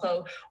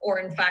OSPO, or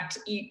in fact,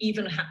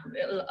 even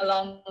a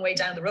long way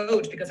down the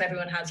road, because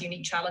everyone has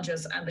unique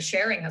challenges and the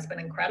sharing has been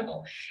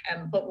incredible.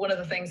 But one of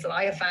the things that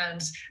I have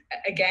found,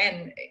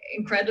 again,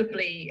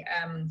 incredibly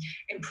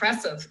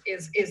impressive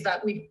is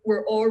that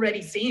we're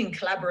already seeing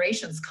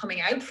collaborations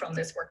coming out from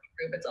this working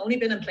group. It's only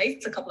been in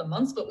place a couple of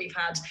months, but we've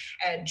had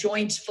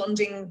joint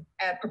funding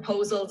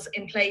proposals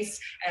in place.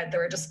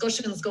 There are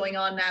discussions going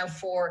on now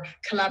for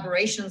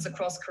collaborations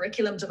across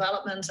curriculum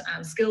development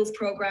and skills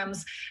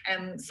programs.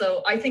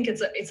 So I think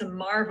it's a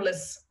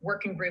marvelous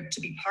working group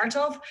to be part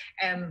of.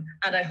 And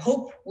I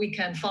hope we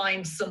can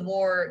find some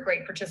more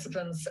great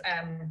participants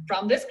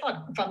from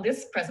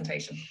this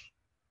presentation.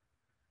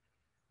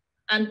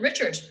 And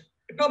Richard,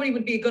 it probably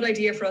would be a good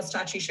idea for us to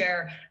actually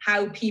share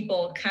how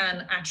people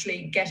can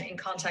actually get in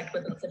contact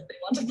with us if they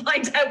want to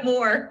find out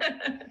more.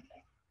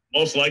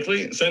 Most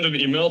likely, send an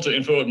email to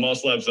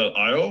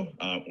info@moslabs.io.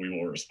 We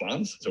will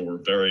respond. So we're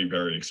very,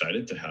 very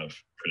excited to have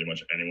pretty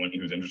much anyone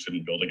who's interested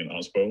in building an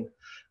OSPO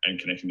and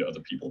connecting to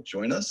other people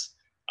join us.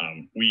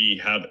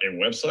 We have a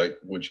website,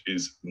 which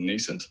is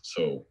nascent.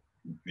 So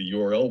the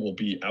URL will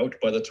be out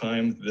by the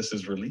time this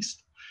is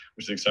released,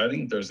 which is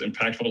exciting. There's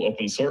Impactful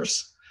Open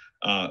Source,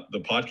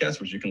 the podcast,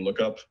 which you can look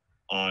up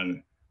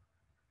on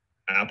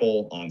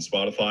Apple, on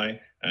Spotify,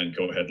 and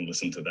go ahead and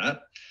listen to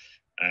that.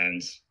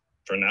 And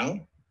for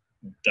now,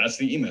 that's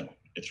the email.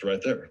 It's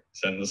right there.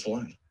 Send us a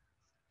line.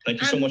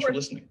 Thank you so much for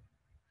listening.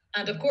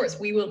 And of course,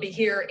 we will be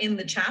here in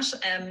the chat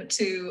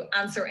to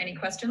answer any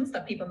questions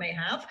that people may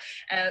have.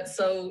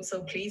 So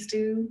please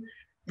do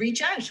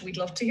reach out. We'd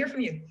love to hear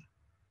from you.